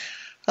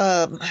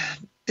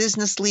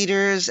business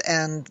leaders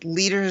and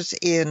leaders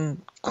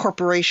in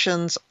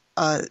corporations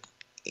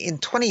in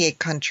 28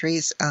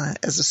 countries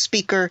as a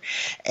speaker,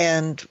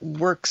 and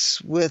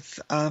works with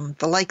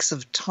the likes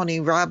of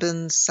Tony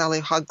Robbins, Sally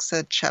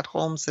Hogshead, Chet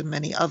Holmes, and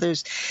many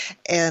others,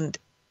 and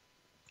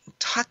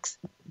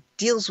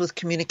deals with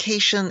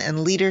communication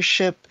and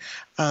leadership,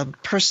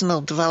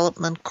 personal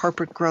development,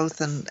 corporate growth,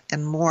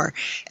 and more.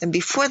 And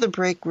before the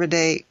break,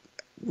 Rene,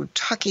 we're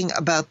talking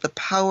about the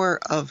power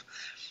of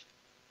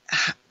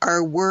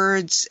our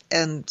words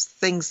and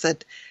things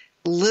that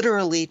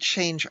literally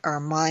change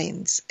our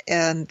minds.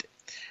 And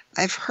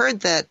I've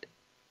heard that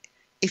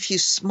if you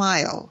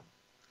smile,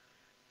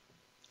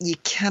 you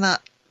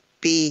cannot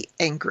be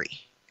angry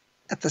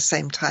at the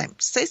same time.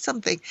 Say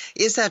something.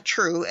 Is that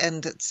true?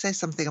 And say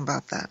something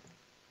about that.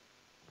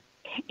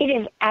 It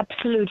is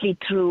absolutely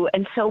true.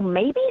 And so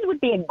maybe it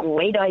would be a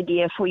great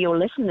idea for your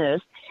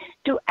listeners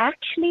to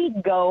actually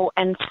go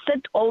and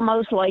sit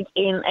almost like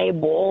in a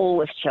ball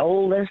with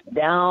shoulders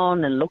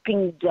down and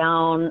looking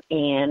down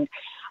and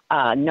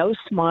no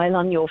smile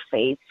on your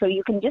face. So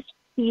you can just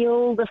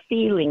feel the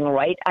feeling,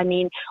 right? I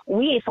mean,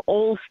 we've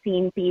all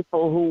seen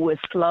people who were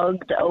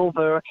slugged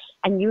over,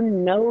 and you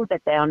know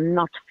that they are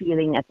not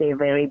feeling at their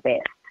very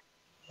best.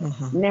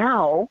 Mm-hmm.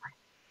 Now,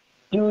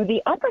 do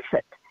the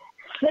opposite.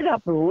 Sit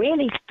up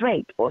really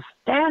straight or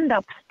stand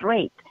up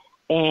straight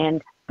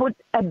and put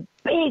a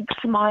big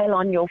smile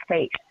on your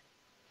face.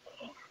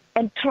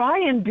 And try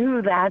and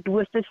do that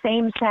with the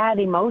same sad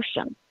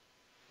emotion.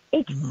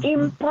 It's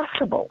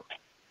impossible.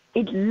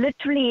 It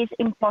literally is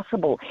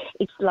impossible.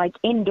 It's like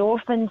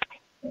endorphins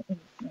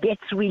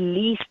gets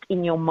released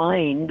in your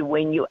mind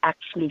when you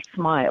actually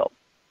smile.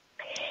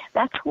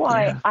 That's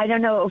why, I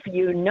don't know if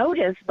you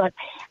notice, but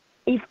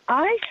if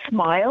I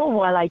smile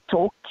while I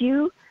talk to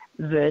you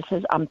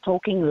versus I'm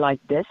talking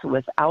like this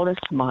without a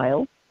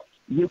smile,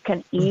 you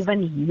can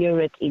even hear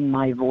it in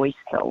my voice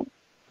tone.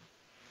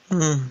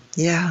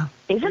 Yeah.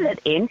 Isn't it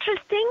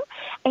interesting?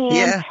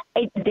 And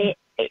it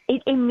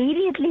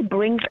immediately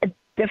brings a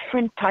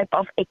different type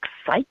of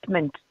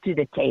excitement to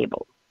the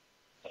table.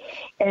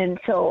 And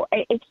so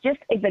it's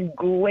a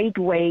great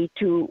way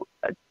to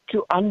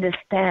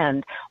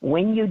understand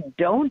when you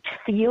don't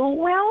feel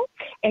well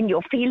and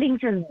your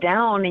feelings is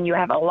down and you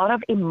have a lot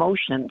of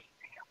emotions.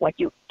 What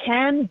you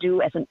can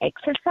do as an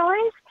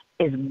exercise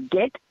is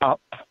get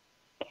up,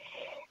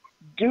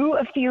 do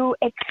a few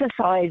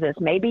exercises,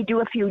 maybe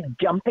do a few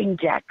jumping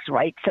jacks,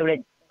 right? So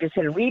that the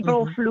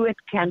cerebral fluid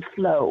can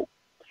flow.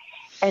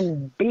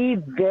 And be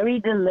very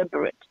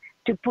deliberate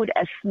to put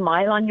a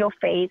smile on your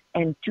face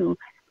and to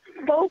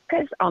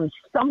focus on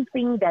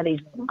something that is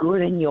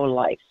good in your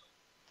life,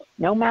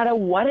 no matter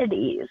what it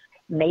is.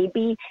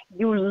 Maybe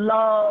you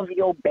love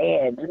your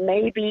bed.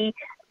 Maybe,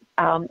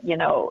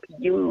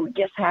 you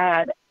just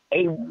had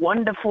a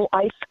wonderful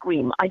ice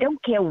cream. I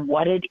don't care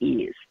what it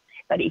is.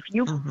 But if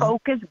you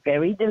focus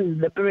very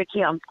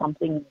deliberately on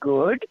something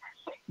good,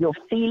 your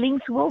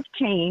feelings will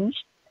change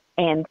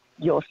and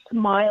your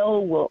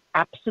smile will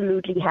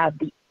absolutely have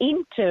the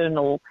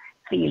internal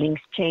feelings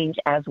change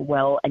as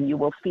well, and you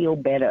will feel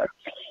better.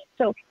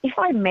 So if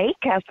I may,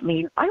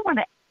 Kathleen, I want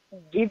to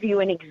give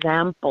you an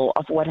example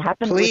of what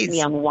happened with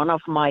me on one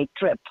of my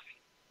trips.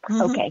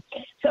 Okay,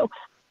 so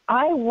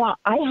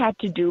I had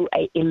to do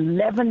a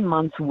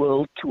 11-month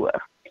world tour.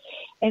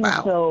 And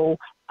so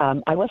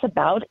I was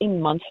about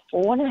in month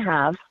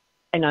 4.5,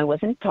 and I was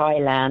in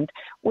Thailand,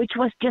 which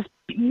was just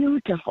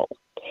beautiful.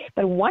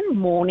 But one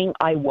morning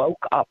I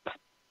woke up,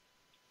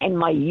 and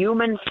my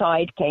human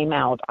side came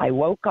out. I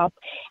woke up,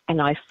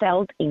 and I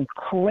felt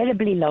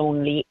incredibly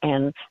lonely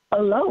and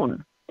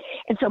alone.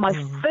 And so my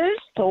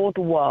first thought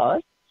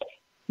was,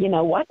 you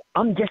know what,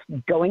 I'm just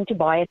going to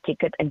buy a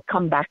ticket and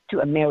come back to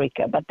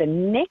America. But the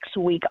next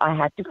week I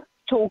had to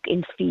talk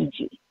in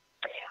Fiji,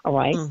 all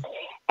right?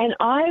 And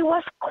I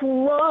was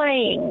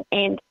crying,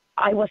 and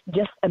I was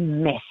just a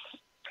mess.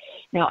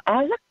 Now,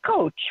 as a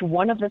coach,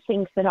 one of the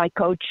things that I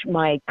coach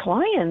my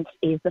clients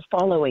is the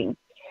following.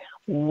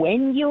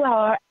 When you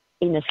are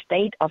in a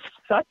state of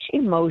such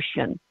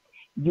emotion,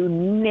 you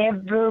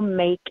never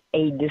make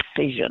a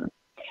decision,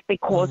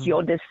 because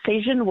your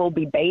decision will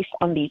be based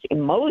on these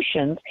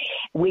emotions,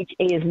 which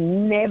is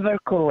never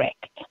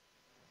correct,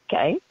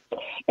 okay?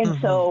 And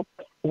so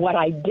what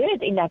I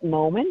did in that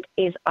moment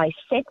is I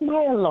set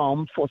my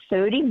alarm for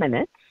 30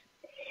 minutes,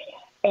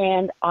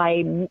 and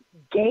I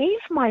gave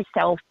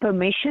myself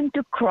permission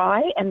to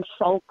cry and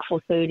sulk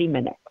for 30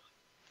 minutes.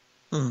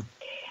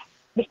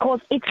 Because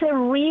it's a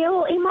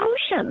real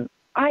emotion.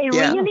 I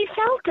really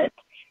felt it.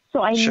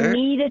 So I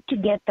needed to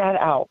get that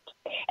out.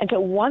 And so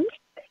once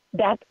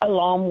that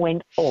alarm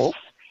went off,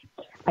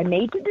 I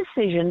made the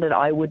decision that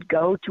I would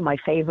go to my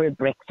favorite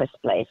breakfast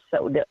place.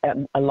 So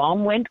the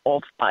alarm went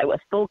off. I was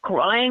still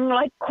crying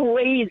like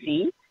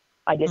crazy.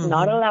 I did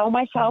not allow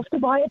myself to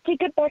buy a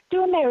ticket back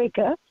to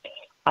America.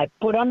 I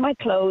put on my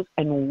clothes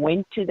and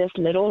went to this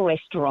little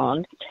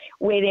restaurant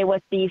where there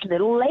was these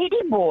little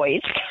lady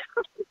boys.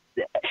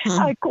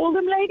 I call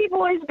them lady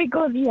boys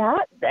because,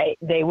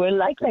 they were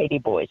like lady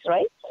boys,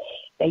 right?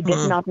 They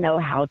did not know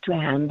how to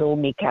handle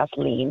me,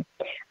 Kathleen,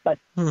 but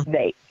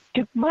they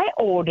took my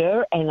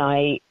order, and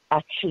I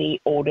actually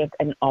ordered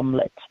an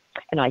omelet,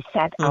 and I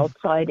sat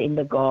outside in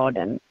the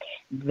garden.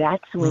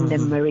 That's when the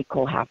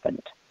miracle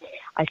happened.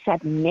 I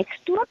sat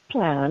next to a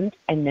plant,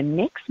 and the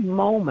next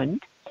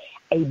moment,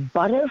 a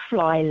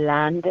butterfly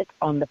landed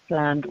on the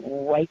plant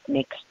right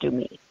next to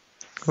me.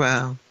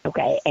 Wow.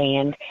 Okay,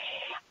 and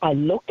I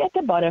looked at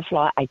the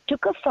butterfly. I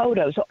took a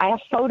photo. So I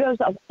have photos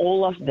of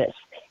all of this.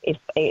 If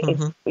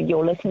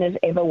your listeners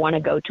ever want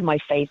to go to my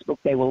Facebook,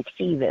 they will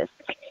see this.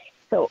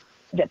 So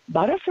the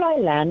butterfly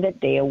landed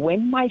there.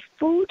 When my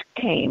food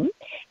came,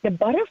 the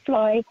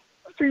butterfly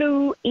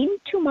flew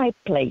into my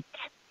plate.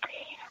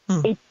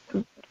 It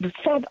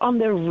sat on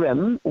the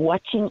rim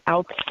watching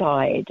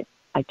outside.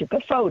 I took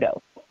a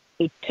photo.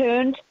 It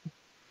turned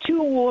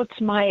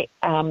towards my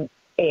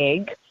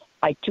egg.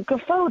 I took a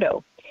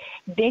photo.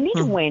 Then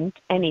it went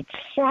and it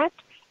sat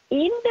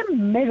in the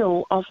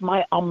middle of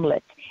my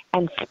omelet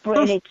and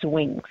spread its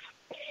wings.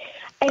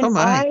 And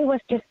I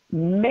was just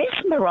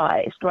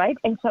mesmerized, right?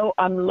 And so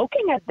I'm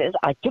looking at this.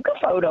 I took a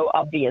photo,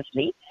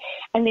 obviously.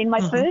 And then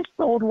my first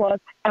thought was,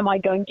 am I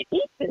going to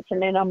eat this?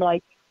 And then I'm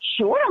like,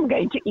 sure, I'm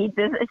going to eat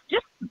this. It's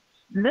just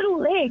little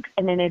legs.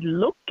 And then it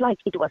looked like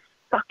it was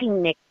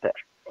sucking nectar.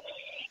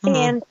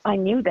 And I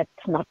knew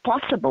that's not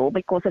possible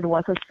because it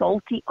was a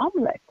salty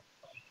omelet.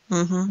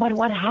 But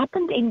what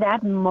happened in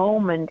that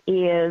moment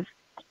is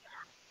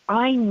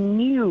I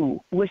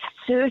knew with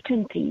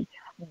certainty,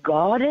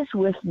 God is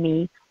with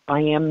me.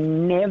 I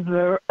am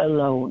never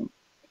alone.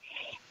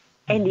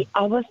 And the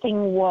other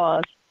thing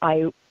was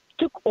I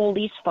took all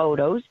these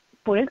photos,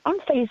 put it on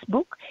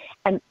Facebook,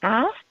 and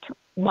asked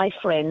my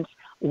friends,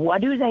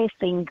 what do they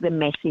think the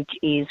message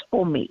is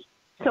for me?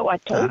 So I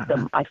told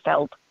them I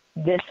felt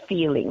this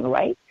feeling,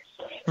 right?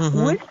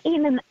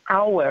 Within an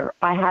hour,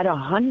 I had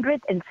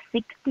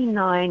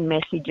 169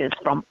 messages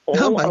from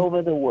all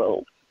over the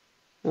world.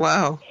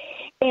 Wow.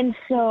 And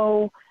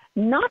so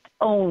not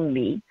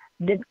only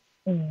did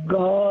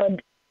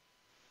God,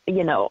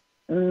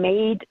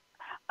 made,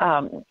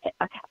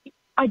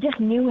 I just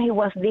knew he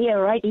was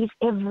there, right? He's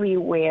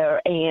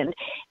everywhere, and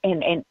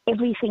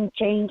everything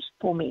changed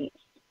for me.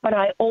 But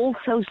I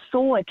also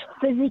saw it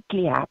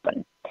physically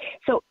happen.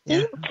 So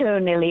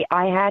internally,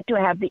 I had to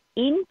have the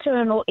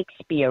internal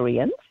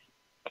experience.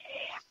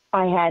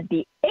 I had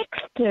the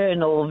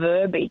external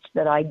verbiage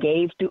that I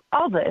gave to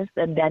others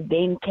that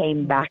then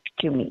came back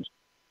to me.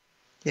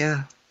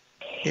 Yeah.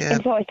 Yeah.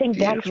 And so I think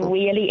Beautiful. that's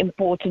really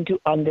important to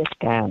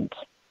understand.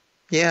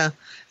 Yeah,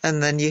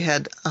 and then you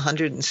had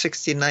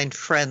 169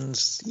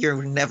 friends.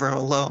 You're never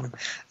alone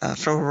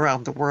from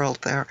around the world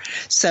there.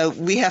 So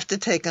we have to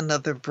take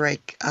another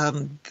break.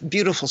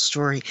 Beautiful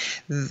story.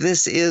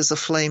 This is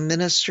AFlame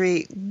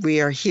Ministry.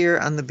 We are here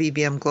on the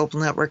BBM Global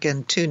Network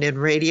and TuneIn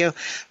Radio.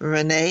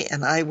 Rene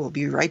and I will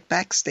be right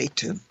back. Stay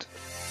tuned.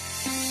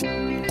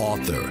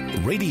 Author,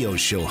 radio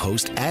show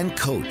host, and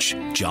coach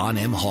John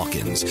M.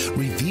 Hawkins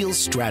reveals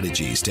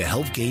strategies to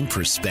help gain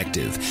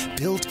perspective,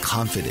 build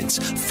confidence,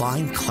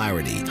 find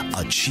clarity,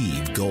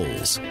 achieve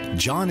goals.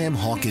 John M.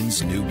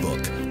 Hawkins' new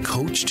book,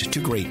 Coached to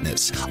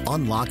Greatness,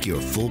 Unlock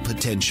Your Full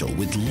Potential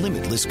with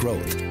Limitless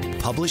Growth,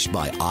 published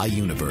by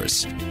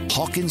iUniverse.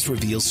 Hawkins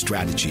reveals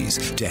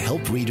strategies to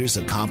help readers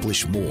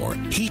accomplish more.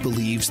 He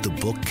believes the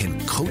book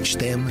can coach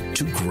them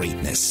to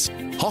greatness.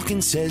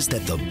 Hawkins says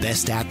that the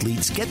best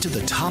athletes get to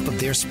the top of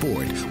their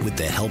sport with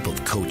the help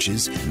of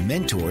coaches,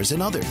 mentors,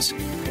 and others.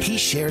 He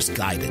shares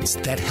guidance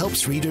that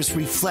helps readers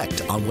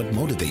reflect on what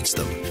motivates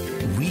them,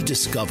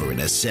 rediscover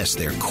and assess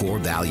their core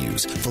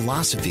values,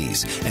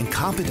 philosophies, and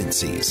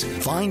competencies,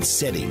 find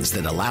settings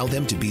that allow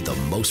them to be the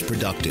most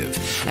productive,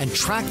 and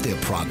track their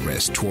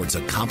progress towards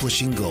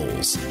accomplishing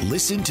goals.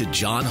 Listen to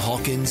John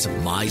Hawkins'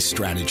 My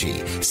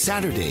Strategy,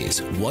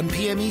 Saturdays, 1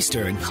 p.m.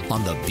 Eastern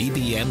on the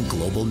BBM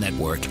Global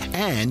Network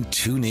and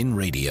TuneIn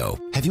Radio.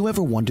 Have you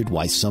ever wondered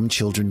why some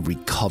children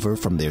recover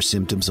from their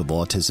symptoms of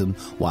autism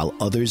while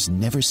others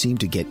never seem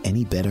to get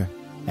any better?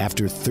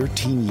 After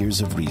 13 years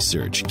of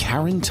research,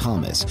 Karen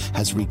Thomas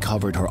has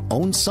recovered her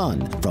own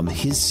son from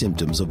his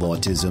symptoms of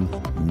autism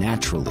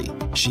naturally.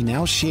 She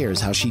now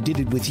shares how she did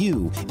it with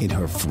you in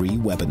her free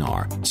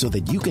webinar so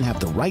that you can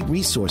have the right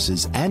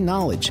resources and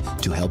knowledge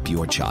to help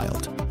your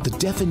child. The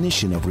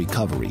definition of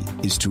recovery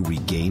is to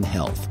regain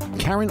health.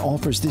 Karen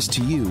offers this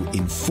to you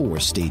in 4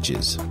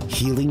 stages: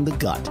 healing the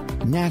gut,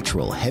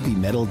 natural heavy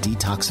metal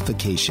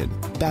detoxification,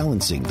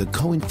 balancing the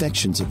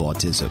co-infections of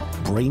autism,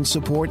 brain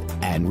support,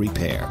 and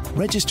repair.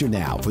 Register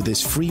now for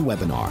this free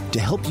webinar to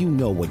help you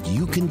know what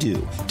you can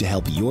do to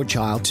help your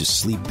child to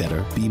sleep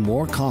better, be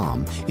more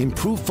calm,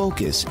 improve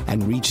focus,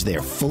 and reach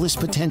their fullest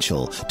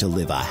potential to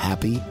live a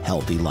happy,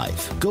 healthy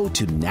life. Go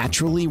to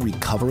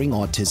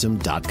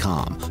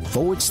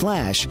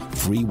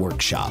naturallyrecovering.com/free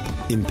workshop,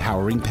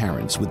 empowering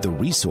parents with the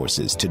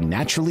resources to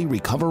naturally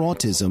recover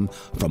autism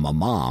from a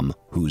mom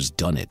who's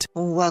done it.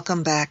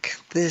 Welcome back.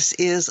 This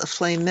is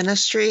AFlame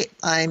Ministry.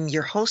 I'm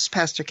your host,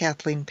 Pastor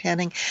Kathleen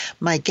Panning.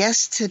 My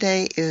guest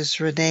today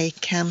is Rene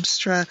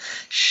Kamstra.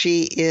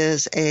 She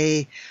is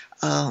a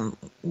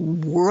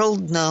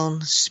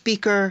world-known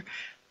speaker,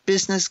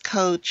 business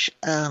coach,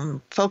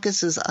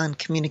 focuses on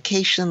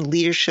communication,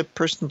 leadership,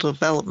 personal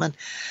development,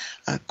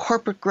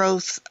 corporate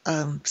growth,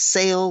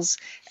 sales,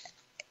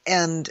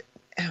 and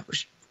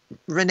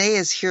Rene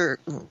is here.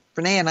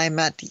 Rene and I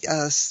met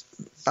about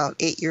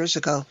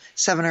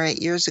 7 or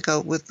 8 years ago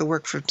with the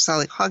work from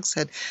Sally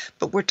Hogshead,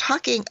 but we're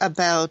talking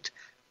about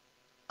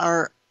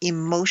our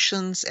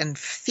emotions and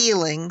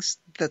feelings,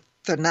 that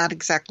they're not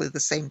exactly the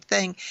same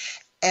thing,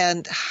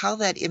 and how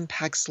that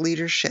impacts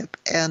leadership.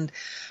 And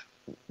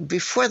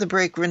before the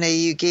break, Rene,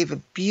 you gave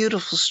a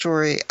beautiful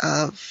story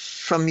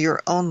from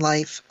your own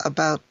life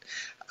about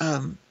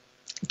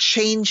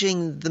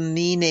changing the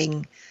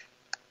meaning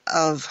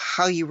of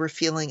how you were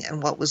feeling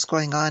and what was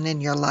going on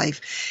in your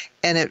life.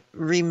 And it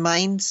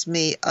reminds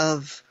me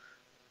of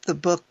the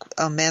book,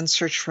 A Man's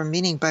Search for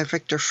Meaning by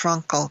Viktor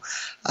Frankl,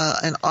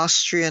 an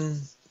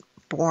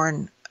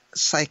Austrian-born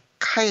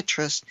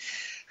psychiatrist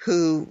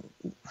who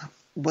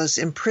was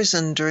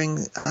imprisoned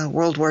during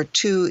World War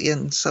II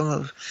in some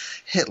of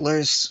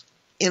Hitler's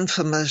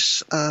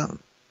infamous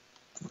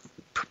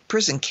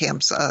prison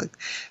camps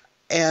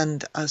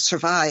and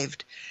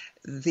survived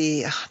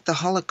the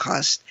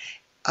Holocaust.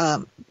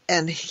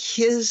 And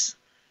his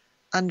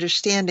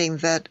understanding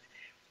that,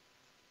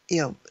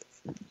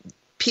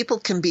 people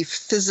can be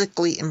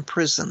physically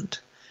imprisoned,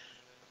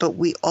 but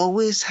we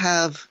always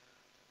have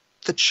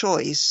the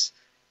choice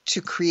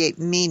to create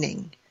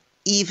meaning,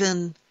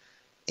 even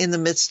in the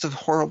midst of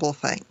horrible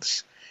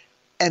things.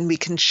 And we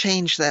can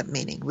change that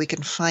meaning. We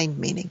can find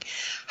meaning.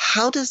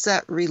 How does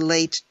that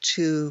relate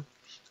to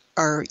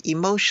our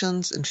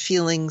emotions and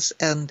feelings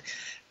and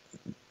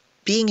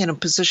being in a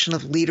position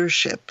of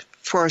leadership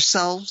for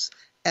ourselves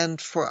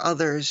and for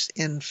others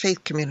in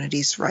faith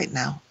communities right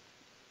now?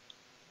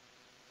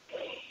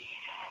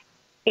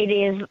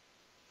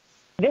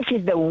 This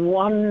is the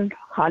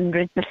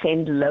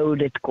 100%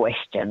 loaded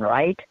question,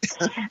 right?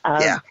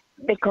 Yeah.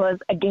 Because,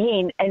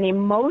 again, an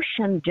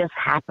emotion just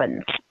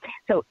happens.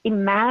 So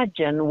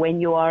imagine when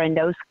you are in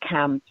those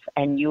camps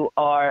and you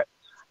are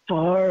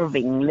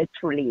starving,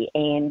 literally,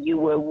 and you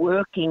were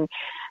working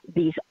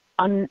these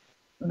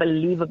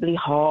unbelievably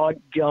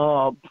hard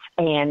jobs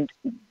and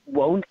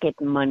won't get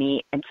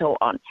money and so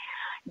on.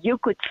 You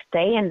could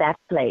stay in that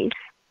place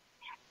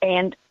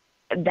and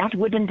that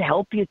wouldn't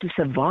help you to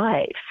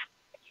survive.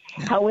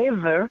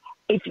 However,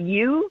 if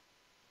you,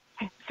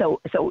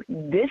 so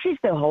this is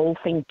the whole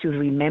thing to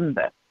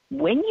remember.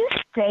 When you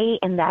stay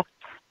in that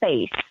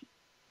space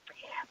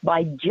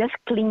by just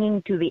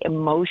clinging to the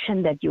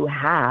emotion that you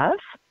have,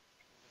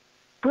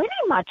 pretty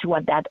much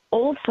what that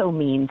also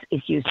means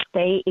is you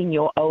stay in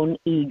your own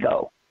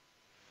ego.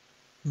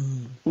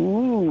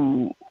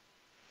 Ooh.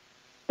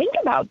 Think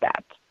about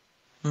that.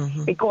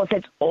 Because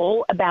it's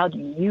all about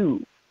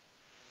you.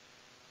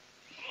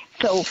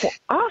 So for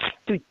us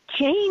to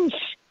change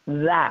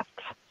that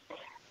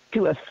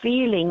to a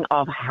feeling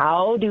of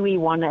how do we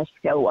want to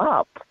show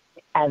up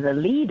as a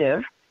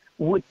leader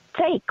would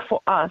take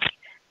for us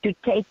to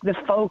take the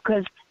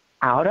focus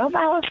out of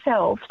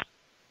ourselves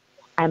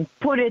and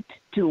put it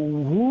to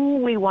who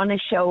we want to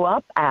show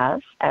up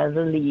as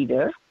a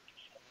leader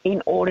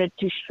in order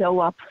to show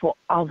up for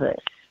others.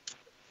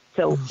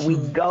 So we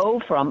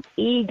go from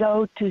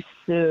ego to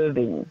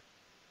serving.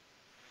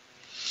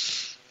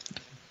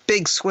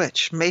 Big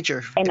switch,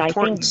 major, and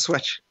important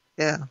switch.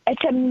 Yeah,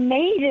 it's a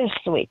major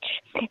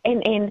switch,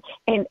 and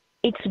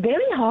it's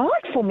very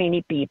hard for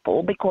many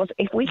people because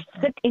if we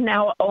sit in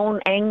our own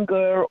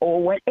anger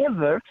or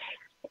whatever,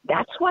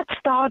 that's what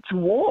starts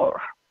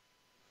war.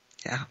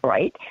 Yeah,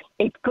 right.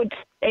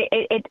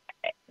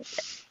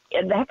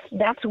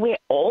 That's where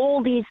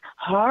all these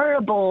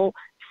horrible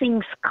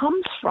things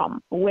comes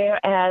from.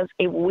 Whereas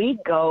if we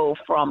go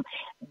from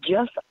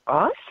just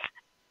us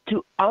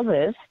to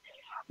others,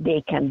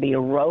 there can be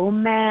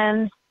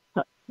romance.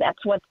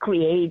 That's what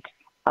creates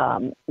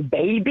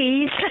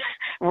babies,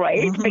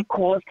 right?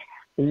 Because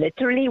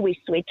literally we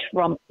switch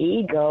from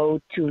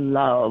ego to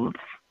love.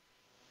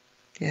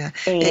 Yeah.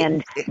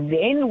 And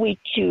then we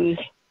choose,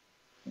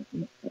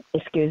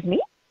 excuse me?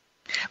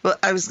 Well,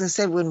 I was going to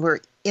say, when we're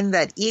in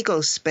that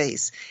ego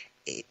space,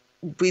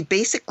 we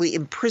basically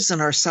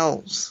imprison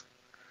ourselves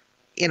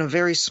in a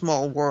very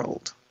small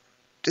world.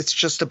 It's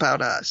just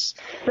about us.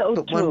 So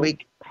true.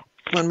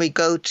 When we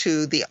go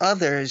to the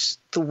others,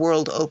 the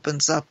world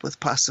opens up with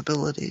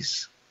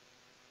possibilities.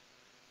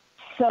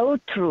 So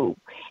true.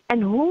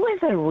 And who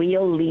is a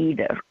real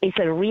leader? Is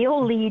a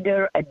real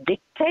leader a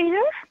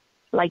dictator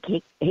like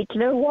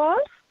Hitler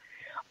was?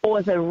 Or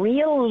is a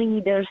real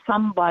leader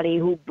somebody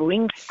who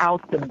brings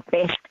out the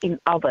best in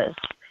others?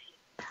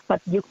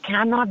 But you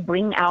cannot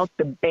bring out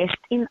the best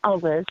in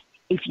others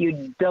if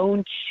you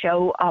don't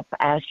show up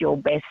as your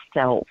best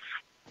self.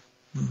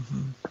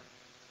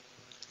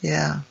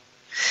 Yeah.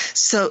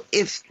 So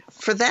if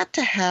for that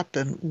to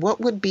happen, what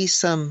would be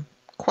some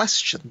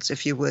questions,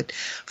 if you would,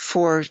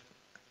 for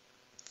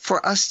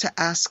us to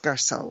ask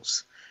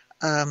ourselves,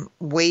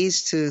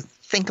 ways to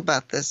think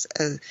about this,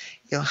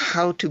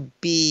 how to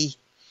be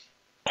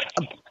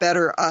a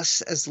better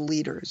us as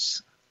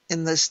leaders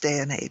in this day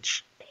and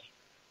age?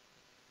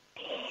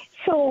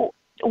 So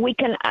we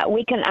can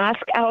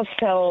ask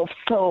ourselves,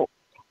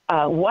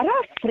 what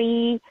are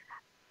 3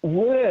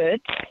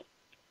 words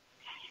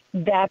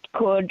that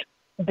could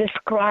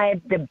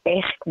describe the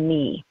best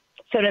me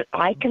so that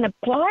I can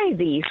apply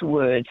these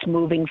words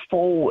moving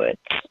forward,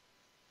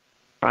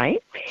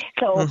 right?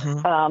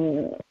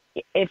 So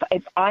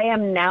if I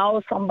am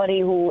now somebody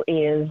who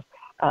is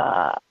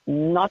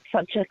not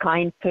such a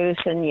kind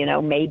person,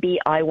 maybe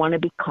I want to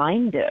be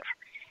kinder.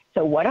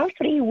 So what are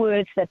 3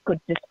 words that could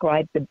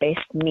describe the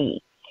best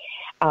me?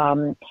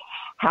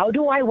 How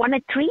do I want to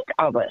treat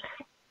others?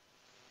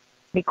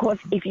 Because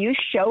if you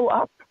show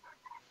up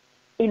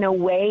in a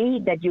way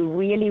that you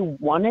really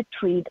want to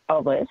treat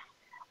others,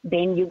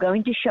 then you're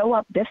going to show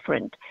up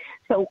different.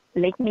 So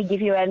let me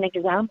give you an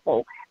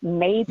example.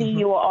 Maybe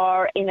you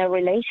are in a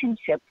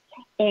relationship,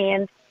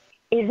 and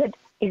is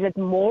it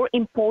more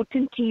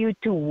important to you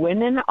to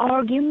win an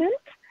argument,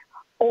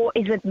 or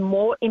is it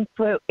more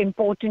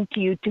important to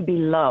you to be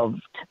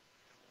loved?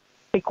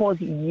 Because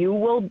you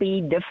will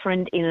be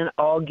different in an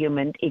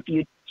argument if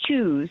you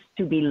choose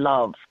to be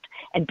loved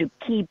and to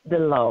keep the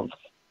love.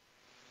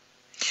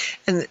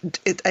 And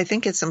I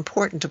think it's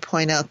important to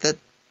point out that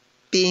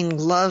being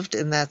loved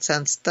in that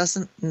sense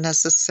doesn't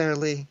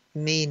necessarily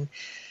mean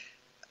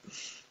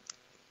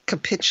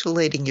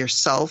capitulating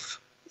yourself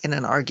in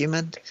an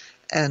argument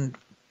and,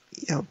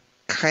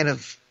 kind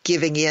of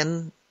giving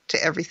in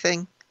to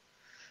everything.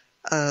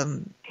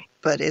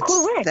 But it's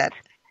correct. That,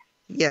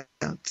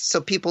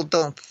 so people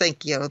don't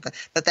think,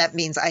 that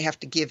means I have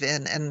to give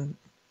in and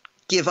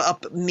give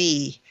up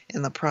me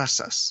in the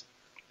process.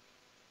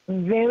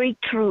 Very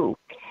true.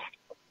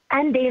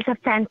 And there's a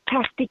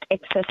fantastic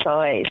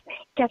exercise.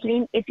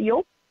 Kathleen, if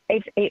the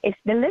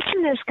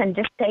listeners can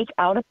just take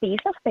out a piece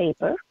of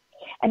paper,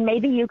 and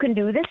maybe you can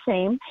do the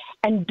same,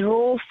 and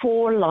draw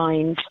 4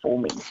 lines for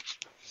me.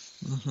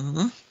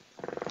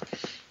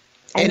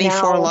 Any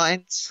 4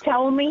 lines?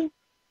 Tell me,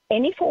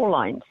 any 4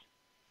 lines.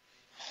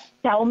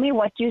 Tell me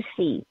what you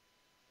see.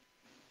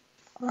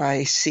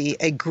 I see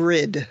a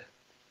grid.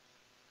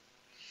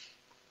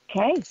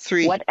 Okay.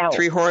 What else?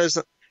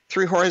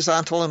 3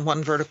 horizontal and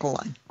 1 vertical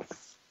line.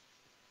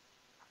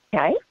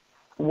 Okay.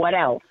 What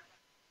else?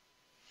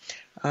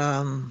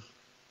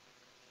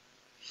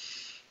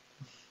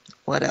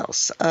 What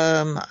else?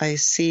 I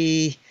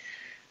see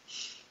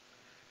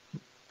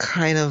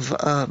kind of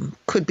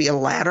could be a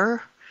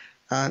ladder,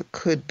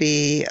 could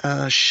be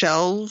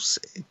shelves,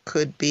 it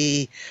could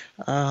be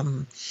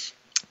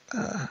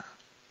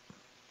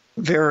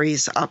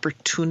various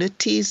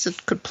opportunities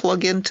that could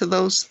plug into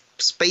those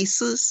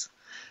spaces.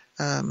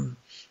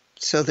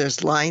 So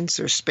there's lines,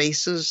 there's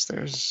spaces,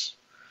 there's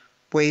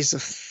ways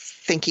of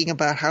thinking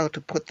about how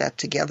to put that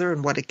together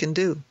and what it can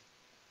do.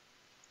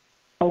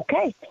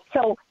 Okay,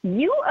 so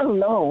you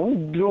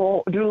alone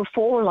drew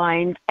 4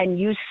 lines, and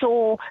you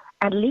saw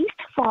at least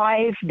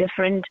 5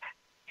 different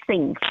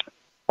things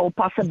or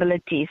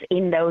possibilities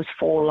in those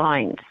 4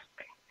 lines.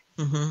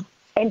 Mm-hmm.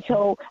 And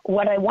so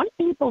what I want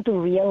people to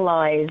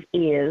realize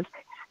is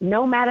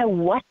no matter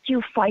what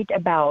you fight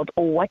about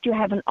or what you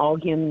have an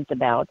argument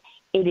about,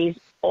 it is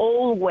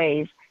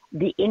always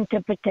the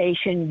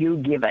interpretation you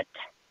give it.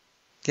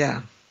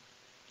 Yeah,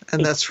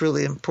 and that's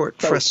really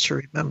important for us to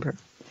remember.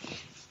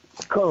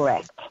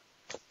 Correct.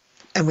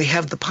 And we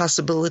have the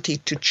possibility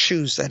to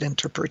choose that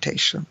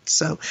interpretation.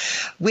 So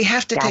we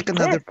have to take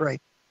another break.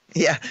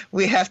 Yeah,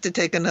 we have to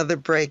take another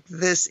break.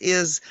 This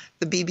is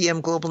the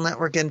BBM Global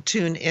Network and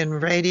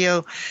TuneIn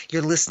Radio.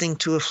 You're listening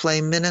to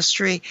AFlame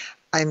Ministry.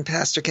 I'm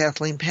Pastor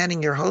Kathleen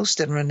Panning, your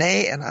host, and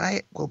Rene and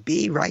I will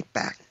be right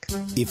back.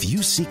 If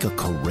you seek a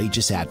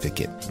courageous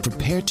advocate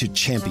prepared to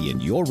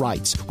champion your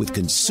rights with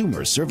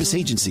consumer service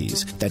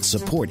agencies that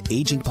support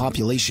aging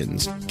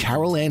populations,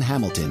 Carol Ann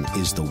Hamilton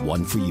is the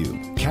one for you.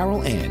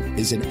 Carol Ann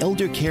is an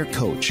elder care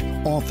coach,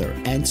 author,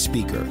 and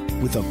speaker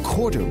with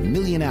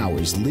 250,000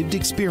 hours lived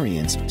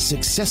experience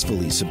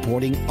successfully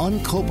supporting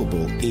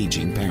uncopable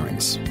aging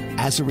parents.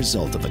 As a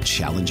result of a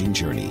challenging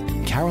journey,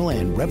 Carol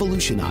Ann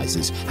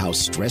revolutionizes how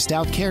stressed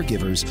out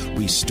caregivers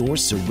restore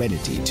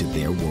serenity to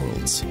their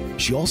worlds.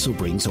 She also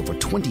brings over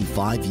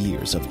 25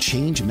 years of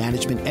change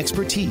management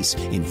expertise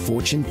in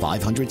Fortune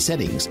 500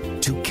 settings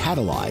to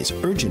catalyze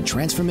urgent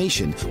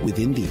transformation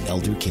within the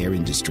elder care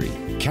industry.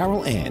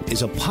 Carol Ann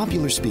is a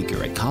popular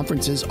speaker at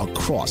conferences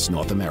across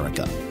North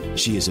America.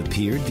 She has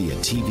appeared via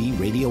TV,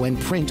 radio, and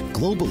print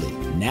globally.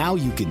 Now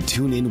you can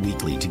tune in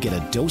weekly to get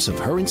a dose of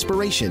her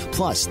inspiration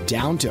plus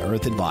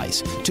down-to-earth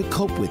advice to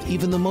cope with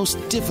even the most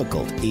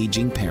difficult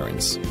aging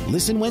parents.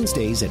 Listen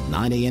Wednesdays at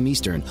 9 a.m.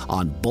 Eastern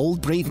on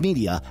Bold Brave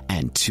Media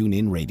and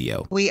TuneIn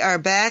Radio. We are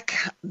back.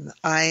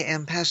 I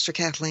am Pastor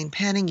Kathleen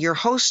Panning, your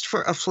host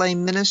for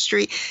AFlame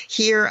Ministry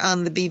here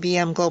on the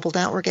BBM Global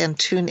Network and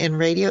TuneIn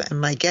Radio. And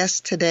my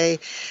guest today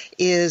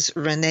is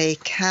Rene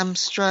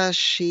Kamstra.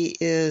 She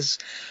is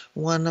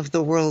one of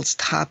the world's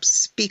top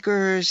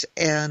speakers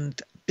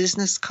and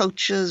business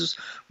coaches,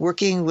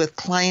 working with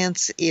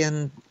clients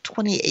in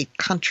 28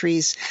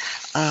 countries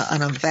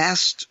on a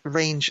vast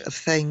range of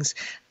things.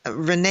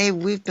 Rene,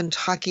 we've been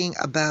talking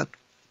about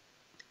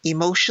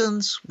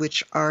emotions,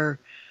 which are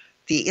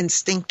the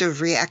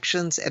instinctive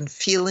reactions, and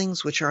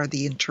feelings, which are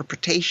the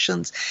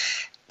interpretations,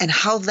 and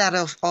how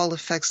that all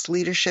affects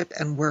leadership,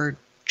 and we're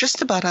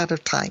just about out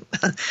of time.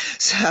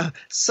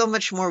 So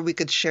much more we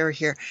could share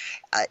here.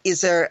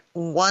 Is there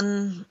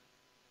one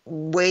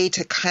way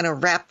to kind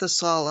of wrap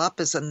this all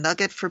up as a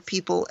nugget for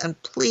people? And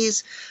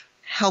please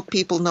help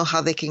people know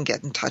how they can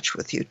get in touch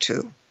with you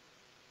too.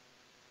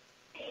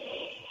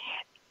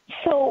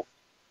 So,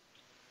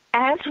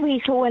 as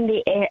we saw in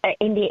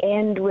the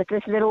end with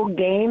this little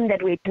game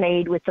that we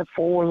played with the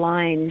 4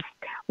 lines,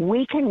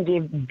 we can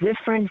give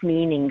different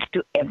meanings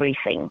to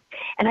everything.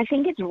 And I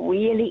think it's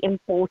really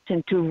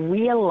important to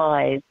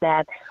realize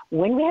that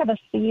when we have a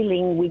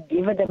feeling, we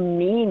give it a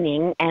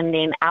meaning, and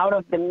then out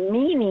of the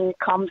meaning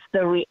comes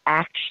the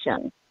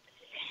reaction.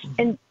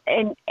 And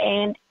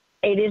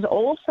it is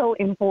also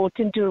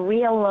important to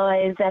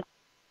realize that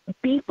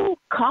people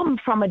come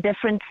from a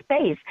different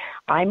space.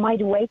 I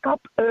might wake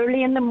up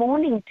early in the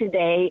morning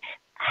today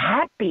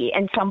happy,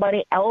 and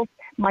somebody else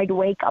might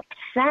wake up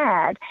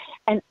sad.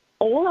 And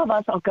all of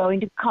us are going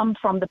to come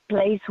from the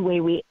place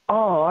where we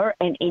are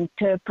and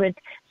interpret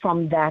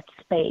from that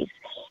space.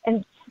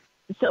 And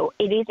so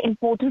it is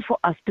important for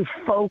us to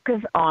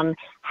focus on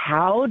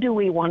how do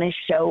we want to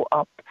show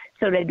up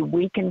so that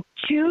we can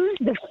choose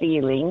the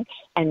feeling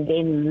and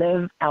then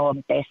live our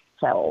best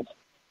selves.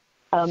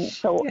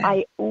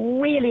 I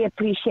really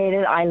appreciate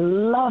it. I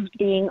loved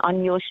being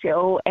on your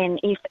show. And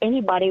if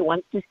anybody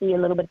wants to see a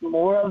little bit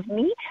more of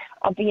me,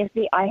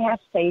 obviously I have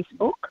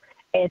Facebook.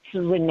 It's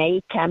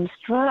Rene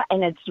Kamstra,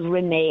 and it's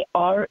Rene,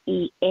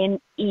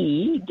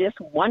 R-E-N-E, just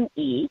one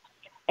E,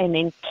 and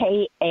then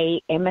K-A,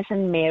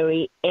 Emerson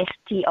Mary,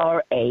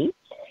 S-T-R-A.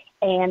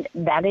 And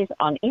that is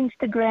on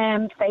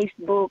Instagram,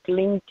 Facebook,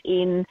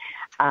 LinkedIn.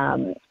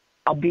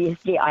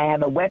 Obviously, I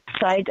have a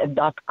website,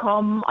 a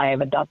 .com. I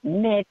have a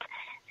 .net.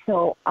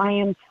 So I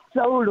am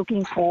so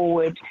looking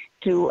forward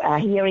to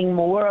hearing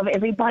more of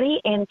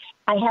everybody. And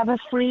I have a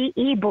free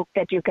ebook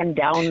that you can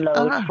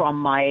download from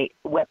my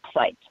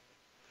website.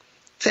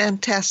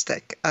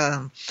 Fantastic.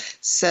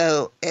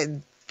 So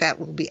that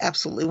will be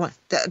absolutely one.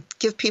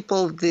 Give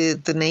people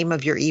the name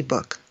of your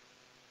ebook.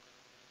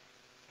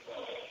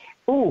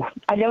 Oh,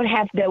 I don't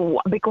have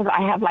because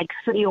I have like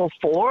 3 or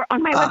 4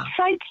 on my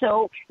website,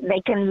 so they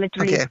can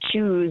literally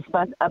choose.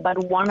 But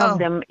one of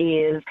them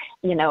is,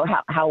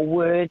 how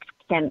words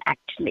can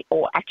actually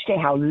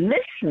how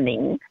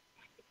listening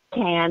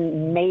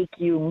can make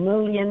you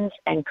millions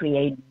and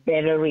create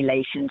better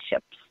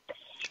relationships.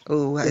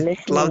 Oh, I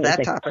listening love that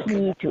is a topic.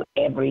 Key to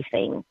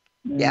everything.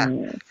 Yeah.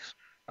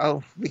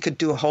 Oh, we could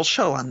do a whole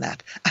show on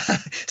that.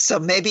 So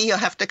maybe you'll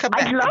have to come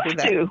back. I'd love and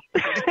do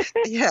that.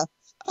 to. Yeah.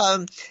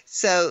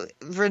 So,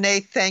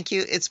 Rene, thank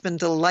you. It's been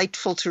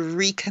delightful to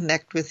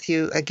reconnect with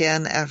you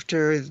again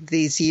after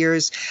these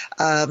years,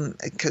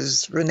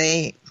 because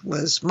Rene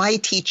was my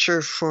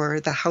teacher for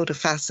the How to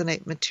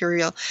Fascinate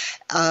material,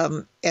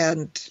 and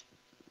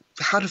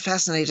How to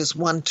Fascinate is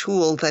one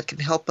tool that can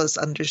help us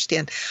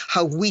understand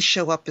how we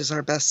show up as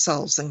our best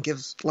selves and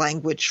gives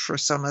language for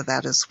some of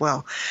that as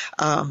well.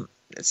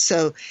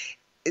 So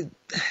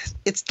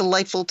it's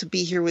delightful to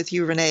be here with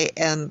you, Rene.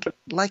 And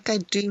like I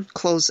do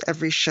close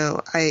every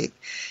show, I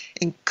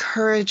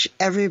encourage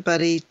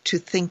everybody to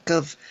think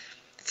of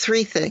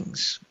 3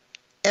 things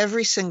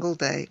every single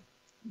day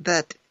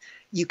that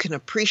you can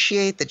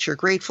appreciate, that you're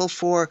grateful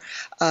for.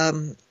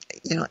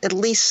 At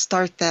least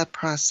start that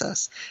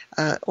process,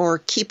 or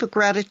keep a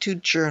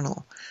gratitude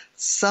journal,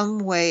 some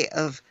way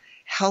of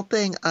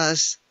helping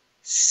us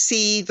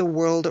see the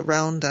world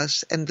around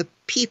us and the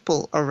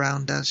people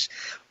around us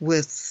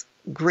with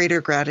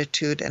greater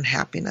gratitude and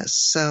happiness.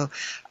 So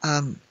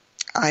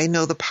I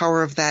know the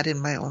power of that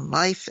in my own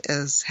life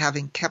as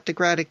having kept a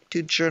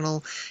gratitude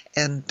journal,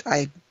 and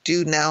I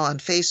do now on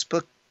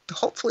Facebook,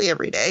 hopefully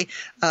every day,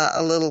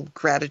 a little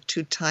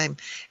gratitude time.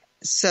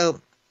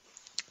 So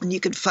you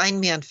can find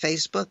me on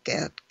Facebook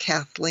at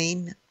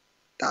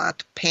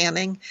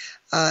Kathleen.Panning,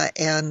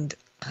 and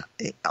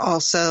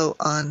also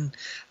on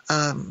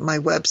my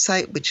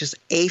website, which is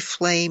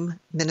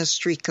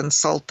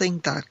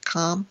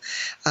AFlameMinistryConsulting.com.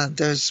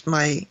 There's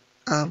my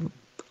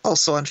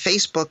also on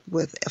Facebook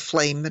with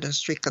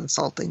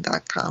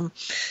AFlameMinistryConsulting.com.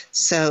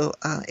 So,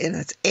 and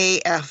it's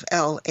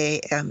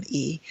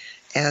AFLAME,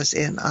 as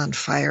in on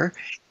fire.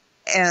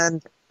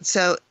 And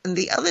so, and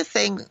the other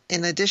thing,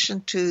 in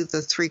addition to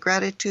the 3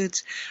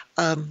 gratitudes,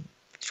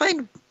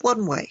 find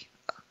one way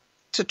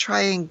to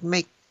try and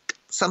make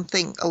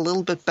something a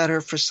little bit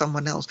better for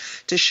someone else,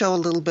 to show a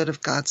little bit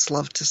of God's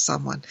love to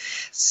someone.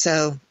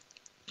 So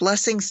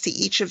blessings to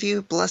each of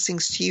you.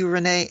 Blessings to you,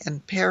 Rene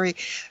and Perry,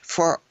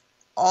 for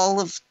all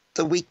of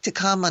the week to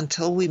come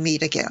until we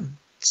meet again.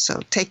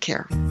 So take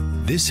care.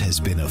 This has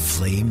been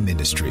AFlame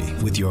Ministry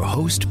with your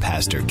host,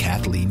 Pastor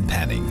Kathleen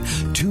Panning.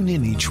 Tune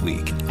in each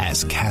week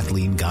as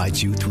Kathleen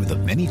guides you through the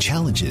many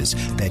challenges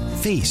that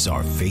face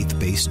our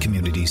faith-based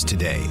communities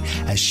today,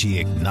 as she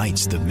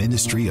ignites the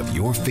ministry of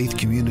your faith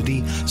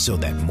community so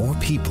that more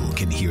people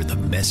can hear the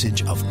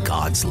message of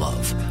God's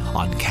love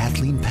on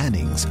Kathleen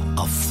Panning's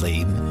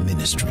AFlame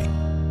Ministry.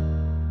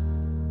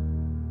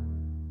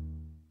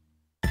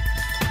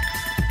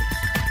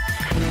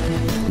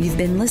 You've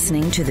been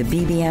listening to the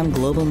BBM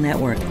Global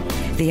Network.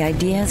 The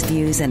ideas,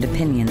 views, and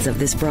opinions of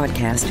this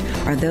broadcast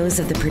are those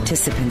of the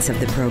participants of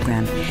the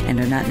program and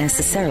are not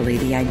necessarily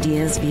the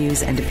ideas,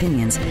 views, and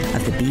opinions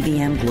of the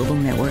BBM Global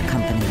Network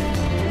Company.